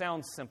know it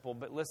sounds simple,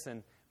 but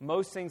listen,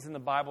 most things in the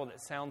Bible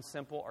that sound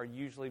simple are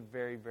usually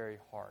very, very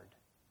hard.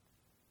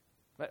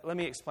 Let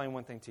me explain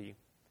one thing to you.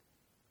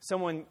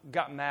 Someone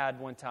got mad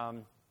one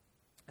time,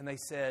 and they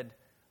said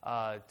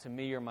to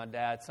me or my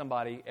dad,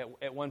 somebody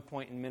at one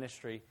point in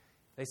ministry,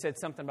 they said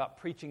something about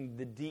preaching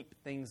the deep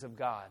things of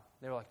God.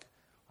 They were like,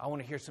 I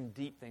want to hear some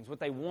deep things. What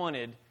they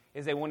wanted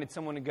is they wanted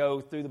someone to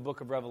go through the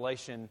book of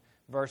Revelation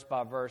verse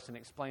by verse and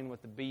explain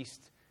what the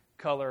beast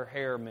color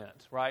hair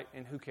meant, right?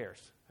 And who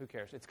cares? Who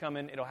cares? It's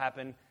coming. It'll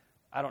happen.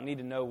 I don't need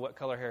to know what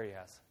color hair he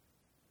has.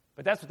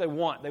 But that's what they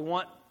want. They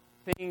want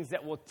things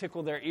that will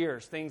tickle their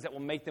ears, things that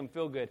will make them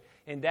feel good.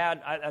 And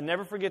Dad, I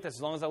never forget this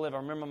as long as I live. I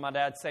remember my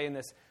dad saying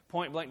this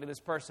point blank to this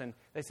person.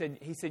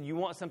 He said, you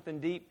want something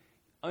deep?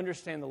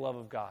 Understand the love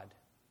of God.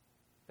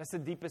 That's the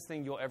deepest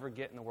thing you'll ever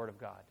get in the Word of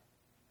God.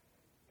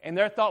 And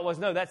their thought was,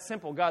 no, that's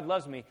simple. God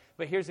loves me.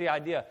 But here's the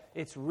idea.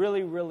 It's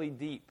really, really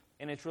deep.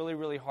 And it's really,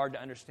 really hard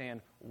to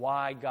understand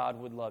why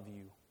God would love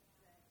you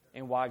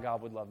and why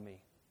God would love me.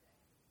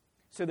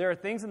 So there are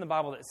things in the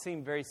Bible that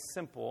seem very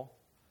simple,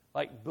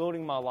 like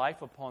building my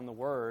life upon the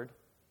Word,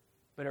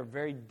 but are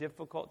very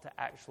difficult to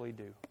actually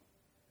do.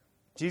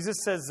 Jesus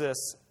says this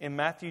in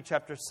Matthew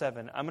chapter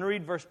 7. I'm going to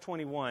read verse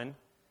 21,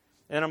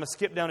 And I'm going to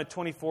skip down to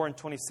 24 and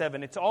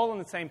 27. It's all in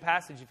the same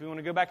passage. If you want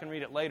to go back and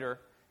read it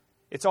later,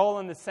 it's all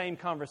in the same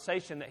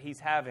conversation that he's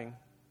having.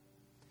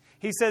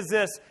 He says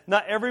this,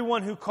 "Not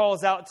everyone who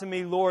calls out to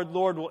me, 'Lord,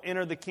 Lord,' will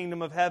enter the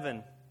kingdom of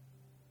heaven."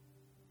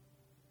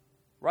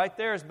 Right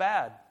there is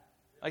bad.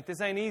 Like, this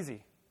ain't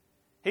easy.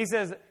 He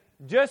says,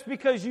 just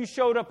because you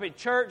showed up at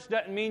church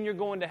doesn't mean you're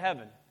going to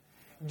heaven.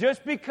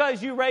 Just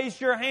because you raised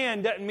your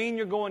hand doesn't mean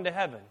you're going to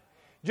heaven.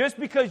 Just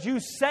because you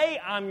say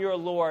I'm your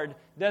Lord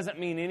doesn't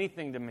mean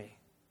anything to me.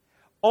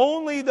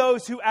 Only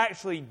those who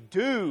actually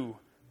do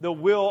the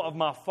will of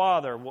my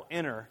Father will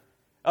enter.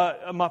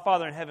 My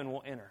Father in heaven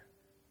will enter.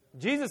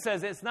 Jesus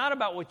says it's not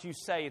about what you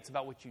say, it's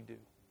about what you do.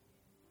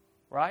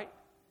 Right?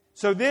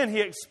 So then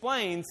he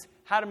explains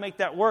how to make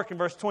that work in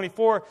verse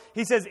 24.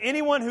 He says,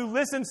 "Anyone who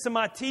listens to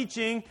my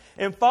teaching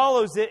and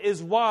follows it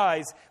is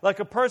wise, like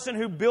a person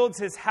who builds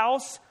his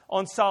house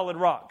on solid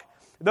rock.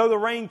 Though the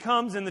rain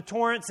comes and the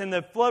torrents and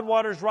the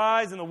floodwaters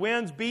rise and the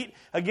winds beat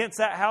against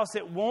that house,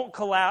 it won't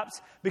collapse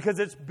because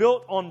it's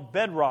built on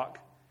bedrock.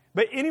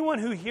 But anyone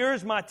who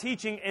hears my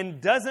teaching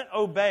and doesn't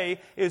obey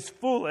is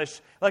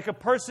foolish, like a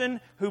person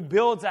who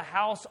builds a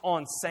house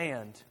on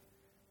sand.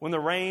 When the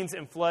rains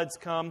and floods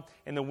come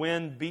and the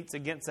wind beats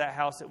against that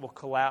house, it will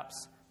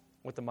collapse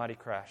with a mighty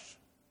crash."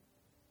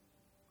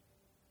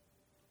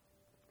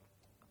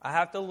 I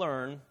have to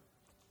learn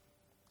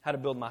how to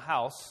build my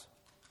house,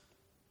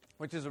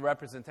 which is a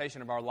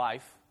representation of our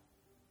life,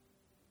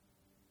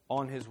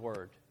 on His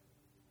Word.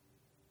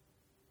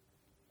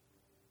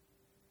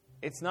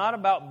 It's not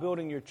about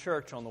building your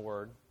church on the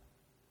Word.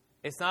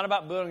 It's not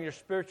about building your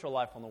spiritual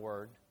life on the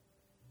Word.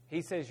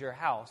 He says your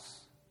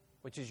house,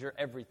 which is your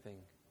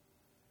everything.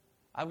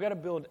 I've got to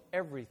build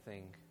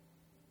everything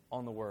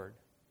on the Word.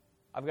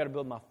 I've got to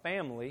build my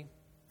family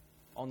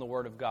on the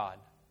Word of God.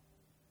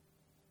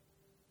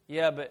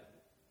 Yeah, but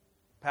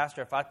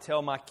Pastor, if I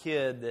tell my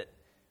kid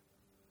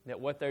that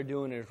what they're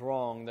doing is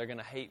wrong, they're going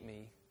to hate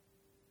me.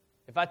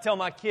 If I tell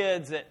my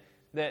kids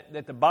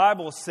that the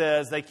Bible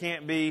says they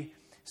can't be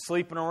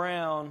sleeping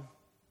around,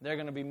 they're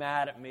going to be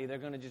mad at me. They're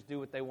going to just do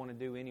what they want to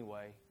do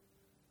anyway.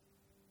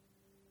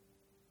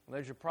 Well,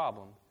 there's your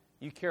problem.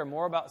 You care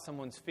more about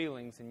someone's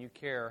feelings than you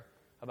care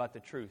about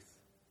the truth.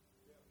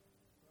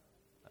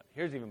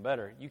 Here's even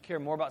better. You care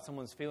more about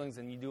someone's feelings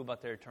than you do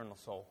about their eternal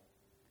soul.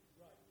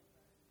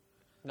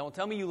 Don't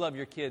tell me you love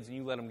your kids and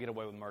you let them get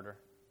away with murder.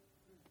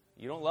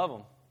 You don't love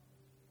them.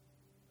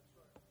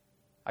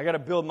 I got to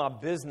build my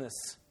business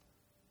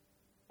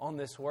on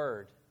this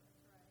Word.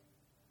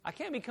 I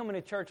can't be coming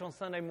to church on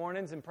Sunday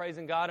mornings and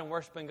praising God and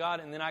worshiping God,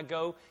 and then I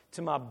go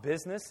to my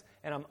business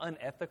and I'm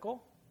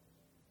unethical.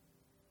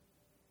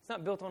 It's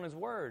not built on His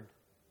Word.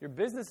 Your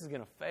business is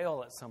going to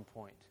fail at some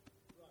point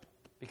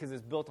because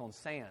it's built on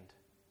sand.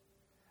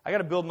 I got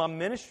to build my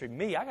ministry.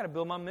 I got to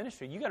build my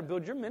ministry. You got to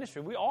build your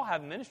ministry. We all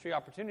have ministry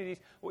opportunities.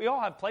 We all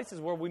have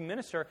places where we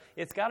minister.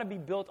 It's got to be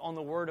built on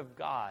the Word of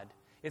God.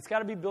 It's got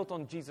to be built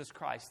on Jesus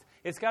Christ.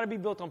 It's got to be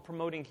built on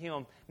promoting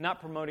Him, not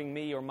promoting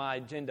me or my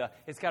agenda.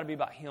 It's got to be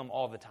about Him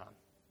all the time.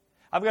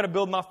 I've got to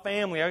build my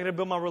family. I've got to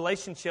build my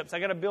relationships.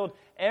 I've got to build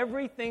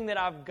everything that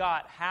I've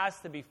got has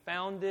to be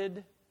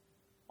founded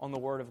on the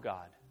Word of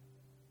God.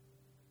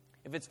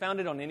 If it's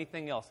founded on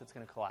anything else, it's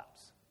going to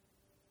collapse.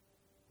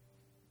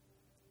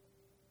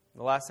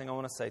 The last thing I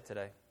want to say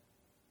today,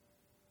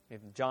 in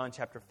John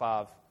chapter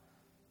 5,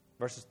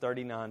 verses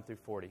 39 through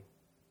 40.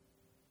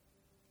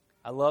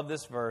 I love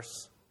this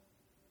verse.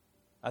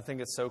 I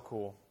think it's so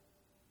cool.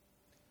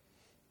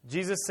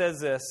 Jesus says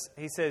this.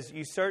 He says,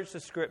 "You search the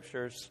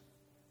Scriptures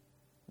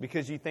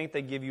because you think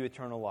they give you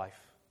eternal life."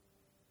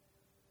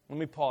 Let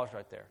me pause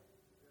right there.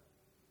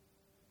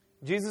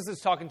 Jesus is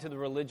talking to the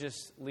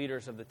religious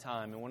leaders of the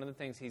time, and one of the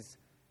things He's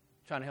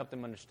trying to help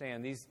them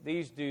understand,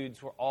 these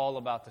dudes were all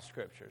about the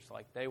Scriptures.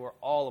 Like, they were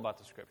all about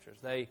the Scriptures.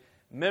 They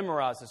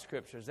memorized the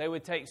Scriptures. They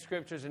would take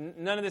Scriptures, and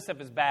none of this stuff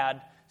is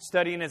bad.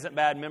 Studying isn't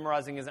bad.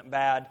 Memorizing isn't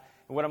bad.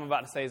 And what I'm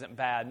about to say isn't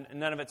bad.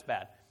 None of it's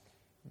bad.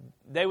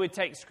 They would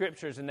take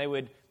Scriptures, and they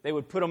would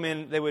put them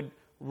in, they would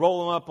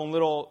roll them up on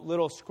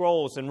little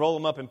scrolls and roll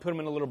them up and put them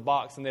in a little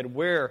box, and they'd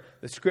wear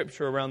the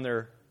Scripture around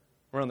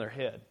their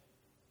head.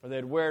 Or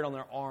they'd wear it on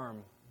their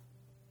arm.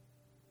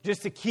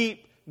 Just to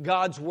keep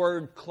God's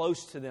Word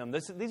close to them.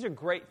 These are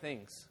great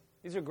things.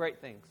 These are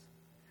great things.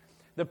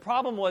 The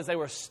problem was they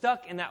were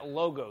stuck in that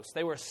logos.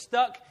 They were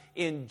stuck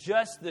in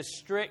just the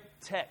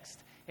strict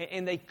text.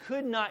 And they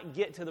could not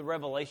get to the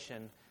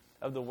revelation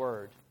of the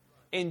Word.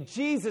 And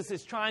Jesus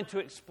is trying to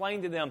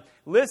explain to them,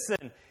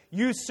 listen,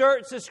 you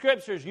search the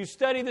Scriptures, you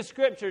study the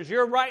Scriptures,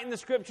 you're writing the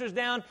Scriptures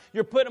down,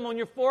 you're putting them on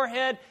your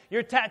forehead,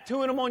 you're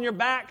tattooing them on your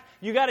back,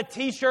 you got a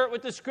t-shirt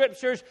with the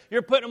Scriptures,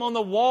 you're putting them on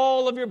the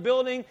wall of your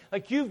building.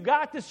 Like, you've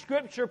got the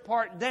Scripture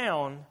part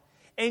down,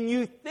 and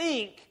you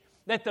think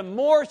that the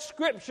more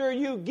Scripture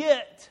you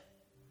get,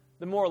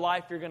 the more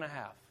life you're going to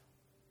have.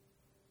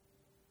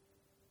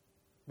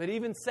 But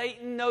even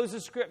Satan knows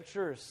the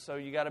Scriptures, so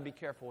you got to be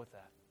careful with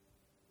that.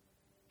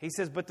 He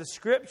says, but the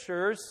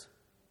Scriptures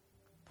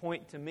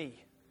point to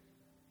me.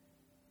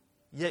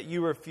 Yet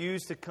you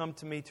refuse to come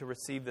to me to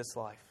receive this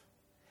life.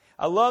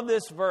 I love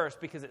this verse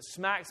because it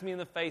smacks me in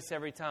the face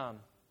every time.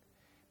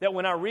 That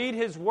when I read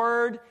His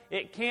Word,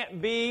 it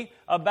can't be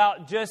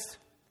about just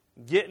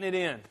getting it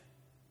in.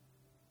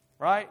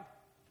 Right?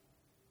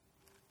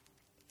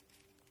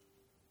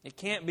 It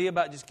can't be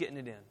about just getting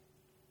it in.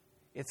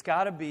 It's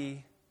got to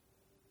be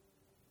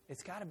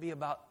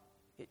about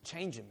it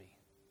changing me.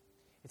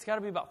 It's got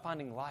to be about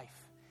finding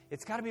life.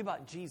 It's got to be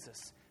about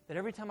Jesus. That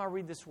every time I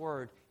read this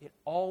Word, it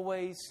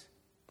always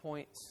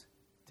points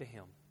to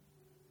Him.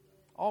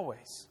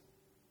 Always.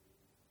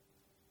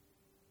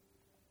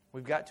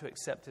 We've got to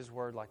accept His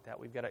Word like that.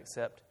 We've got to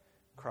accept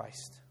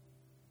Christ.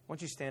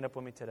 Won't you stand up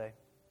with me today?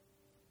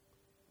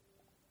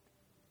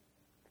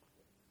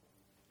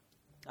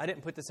 I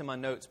didn't put this in my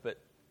notes, but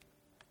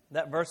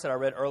that verse that I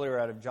read earlier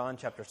out of John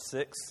chapter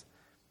 6,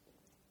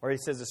 where He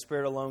says, the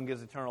Spirit alone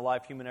gives eternal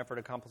life, human effort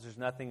accomplishes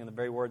nothing, and the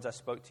very words I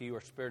spoke to you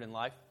are spirit and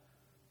life.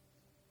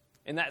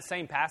 In that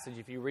same passage,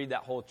 if you read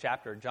that whole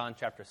chapter, John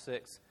chapter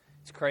 6,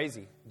 it's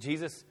crazy.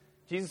 Jesus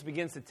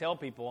begins to tell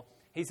people,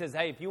 He says,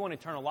 hey, if you want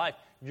eternal life,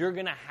 you're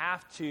going to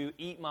have to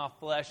eat my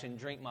flesh and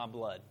drink my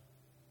blood.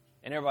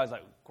 And everybody's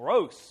like,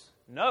 gross.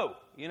 No.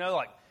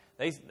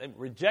 They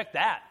reject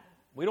that.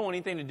 We don't want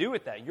anything to do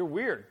with that. You're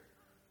weird.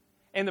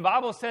 And the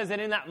Bible says that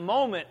in that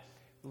moment,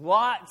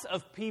 lots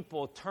of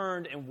people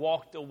turned and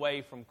walked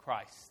away from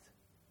Christ.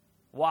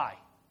 Why?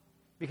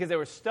 Because they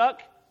were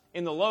stuck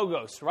in the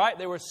Logos, right?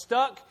 They were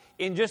stuck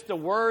in just the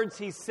words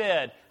He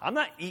said. I'm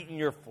not eating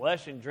your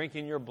flesh and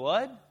drinking your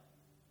blood.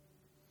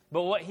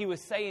 But what He was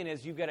saying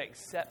is, you've got to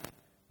accept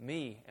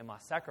me and my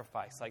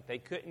sacrifice. Like they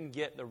couldn't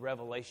get the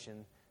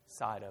revelation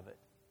side of it.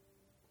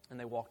 And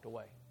they walked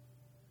away.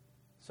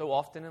 So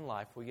often in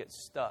life, we get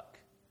stuck.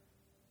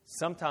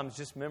 Sometimes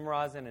just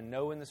memorizing and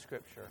knowing the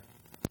Scripture.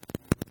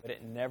 But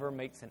it never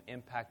makes an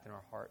impact in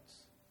our hearts.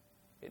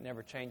 It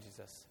never changes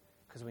us.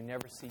 Because we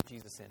never see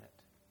Jesus in it.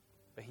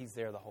 But He's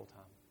there the whole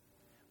time.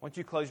 Why don't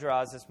you close your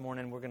eyes this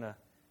morning? We're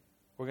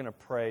gonna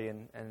pray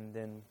and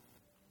then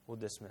we'll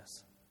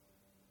dismiss.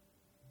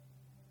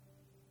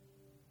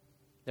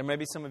 There may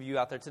be some of you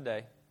out there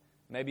today,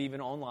 maybe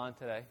even online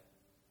today,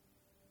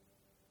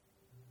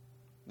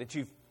 that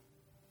you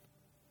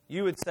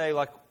would say,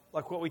 like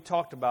what we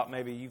talked about,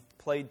 maybe you've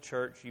played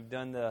church, you've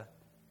done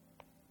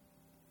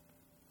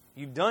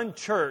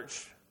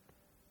church,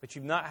 but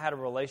you've not had a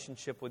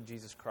relationship with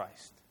Jesus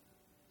Christ.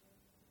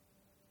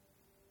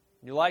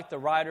 You're like the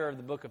writer of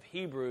the book of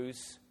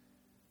Hebrews.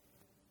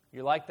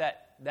 You're like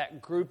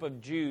that group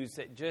of Jews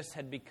that just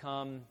had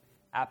become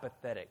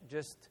apathetic,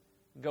 just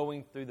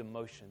going through the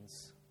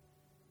motions.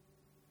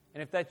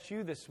 And if that's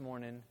you this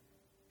morning,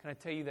 can I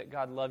tell you that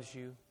God loves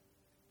you?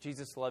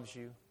 Jesus loves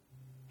you.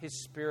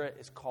 His Spirit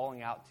is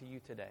calling out to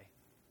you today.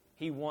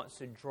 He wants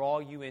to draw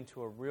you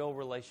into a real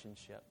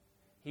relationship.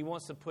 He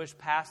wants to push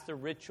past the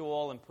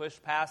ritual and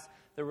push past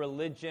the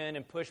religion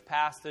and push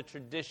past the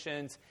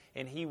traditions,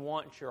 and He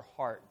wants your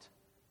heart.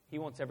 He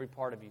wants every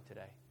part of you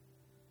today.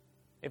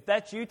 If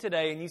that's you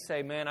today and you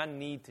say, man, I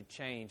need to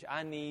change.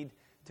 I need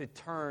to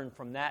turn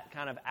from that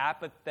kind of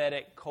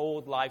apathetic,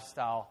 cold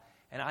lifestyle,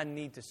 and I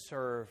need to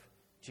serve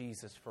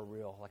Jesus for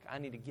real. Like I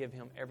need to give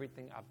Him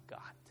everything I've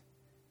got.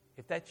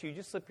 If that's you,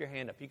 just slip your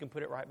hand up. You can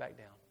put it right back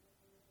down.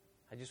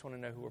 I just want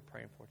to know who we're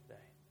praying for today.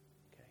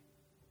 Okay.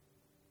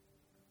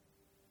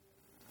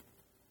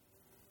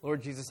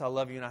 Lord Jesus, I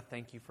love you and I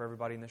thank you for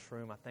everybody in this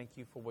room. I thank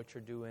you for what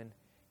you're doing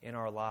in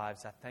our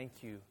lives. I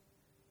thank you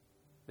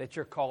that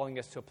you're calling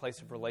us to a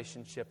place of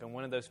relationship. And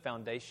one of those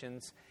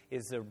foundations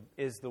is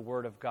the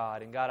Word of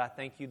God. And God, I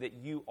thank you that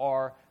you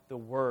are the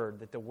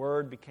Word, that the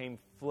Word became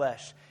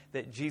flesh.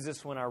 That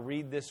Jesus, when I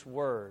read this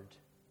Word,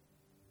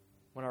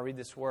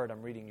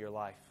 I'm reading your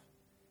life.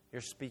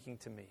 You're speaking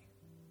to me.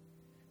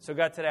 So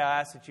God, today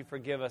I ask that you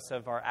forgive us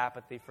of our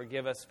apathy.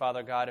 Forgive us,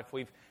 Father God, if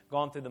we've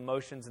gone through the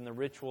motions and the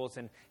rituals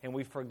and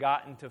we've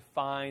forgotten to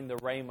find the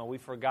rhema. We've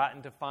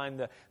forgotten to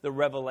find the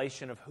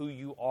revelation of who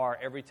you are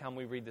every time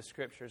we read the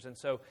Scriptures. And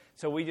so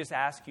we just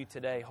ask you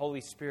today,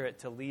 Holy Spirit,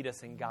 to lead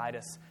us and guide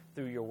us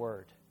through your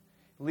Word.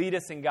 Lead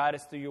us and guide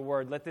us through your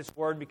Word. Let this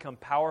Word become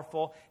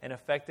powerful and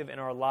effective in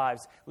our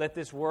lives. Let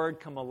this Word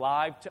come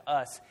alive to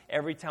us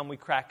every time we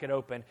crack it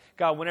open.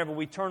 God, whenever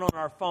we turn on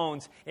our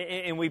phones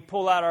and we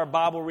pull out our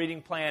Bible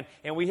reading plan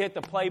and we hit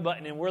the play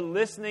button and we're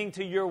listening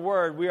to your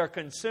Word, we are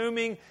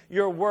consuming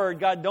your Word.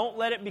 God, don't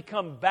let it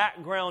become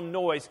background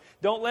noise.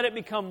 Don't let it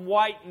become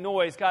white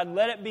noise. God,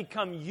 let it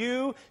become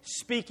you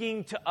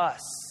speaking to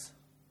us.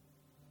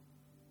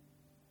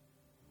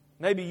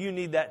 Maybe you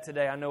need that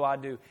today. I know I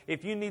do.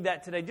 If you need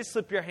that today, just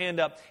slip your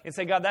hand up and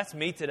say, God, that's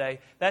me today.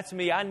 That's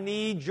me. I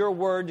need your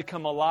Word to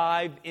come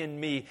alive in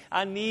me.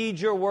 I need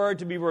your Word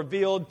to be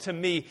revealed to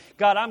me.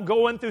 God, I'm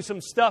going through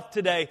some stuff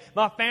today.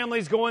 My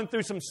family's going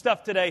through some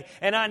stuff today,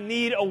 and I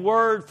need a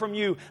word from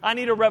you. I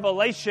need a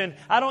revelation.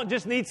 I don't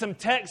just need some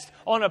text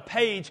on a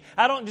page.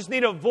 I don't just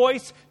need a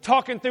voice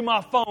talking through my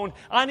phone.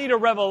 I need a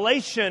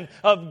revelation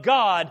of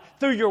God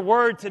through your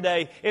Word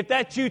today. If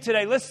that's you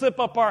today, let's slip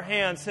up our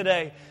hands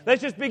today.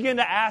 Let's just begin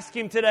begin to ask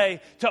Him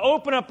today to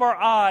open up our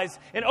eyes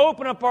and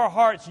open up our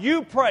hearts.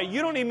 You pray.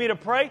 You don't need me to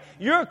pray.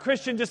 You're a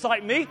Christian just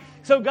like me.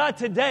 So God,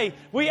 today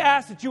we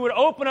ask that you would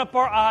open up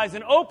our eyes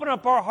and open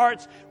up our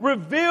hearts.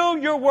 Reveal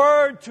your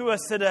word to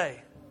us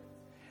today.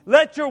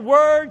 Let your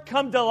word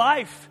come to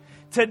life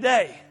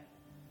today.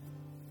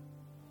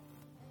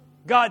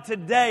 God,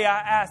 today I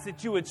ask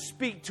that you would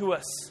speak to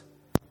us.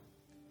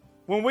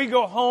 When we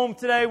go home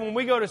today, when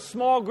we go to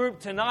small group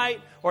tonight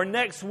or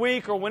next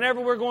week or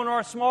whenever we're going to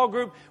our small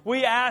group,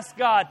 we ask,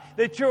 God,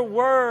 that your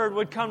word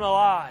would come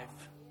alive.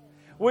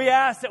 We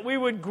ask that we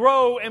would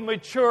grow and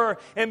mature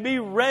and be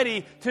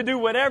ready to do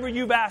whatever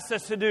you've asked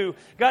us to do.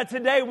 God,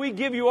 today we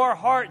give you our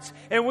hearts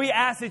and we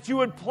ask that you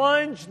would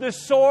plunge the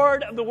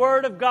sword of the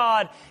Word of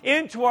God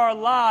into our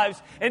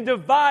lives and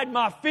divide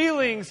my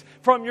feelings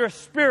from your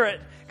spirit.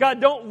 God,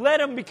 don't let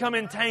them become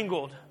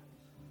entangled.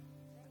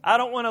 I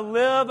don't want to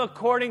live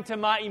according to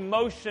my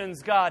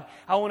emotions, God.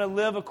 I want to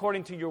live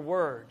according to your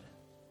word.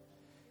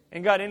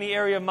 And God, any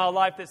area of my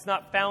life that's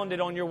not founded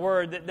on your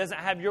word, that doesn't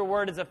have your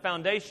word as a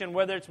foundation,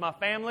 whether it's my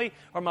family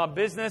or my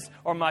business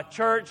or my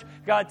church,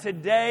 God,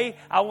 today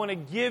I want to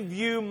give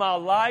you my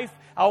life.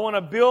 I want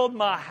to build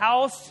my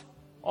house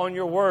on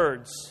your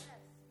words.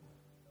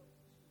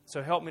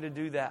 So help me to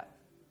do that.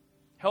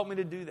 Help me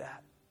to do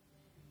that.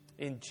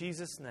 In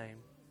Jesus' name,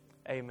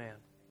 amen.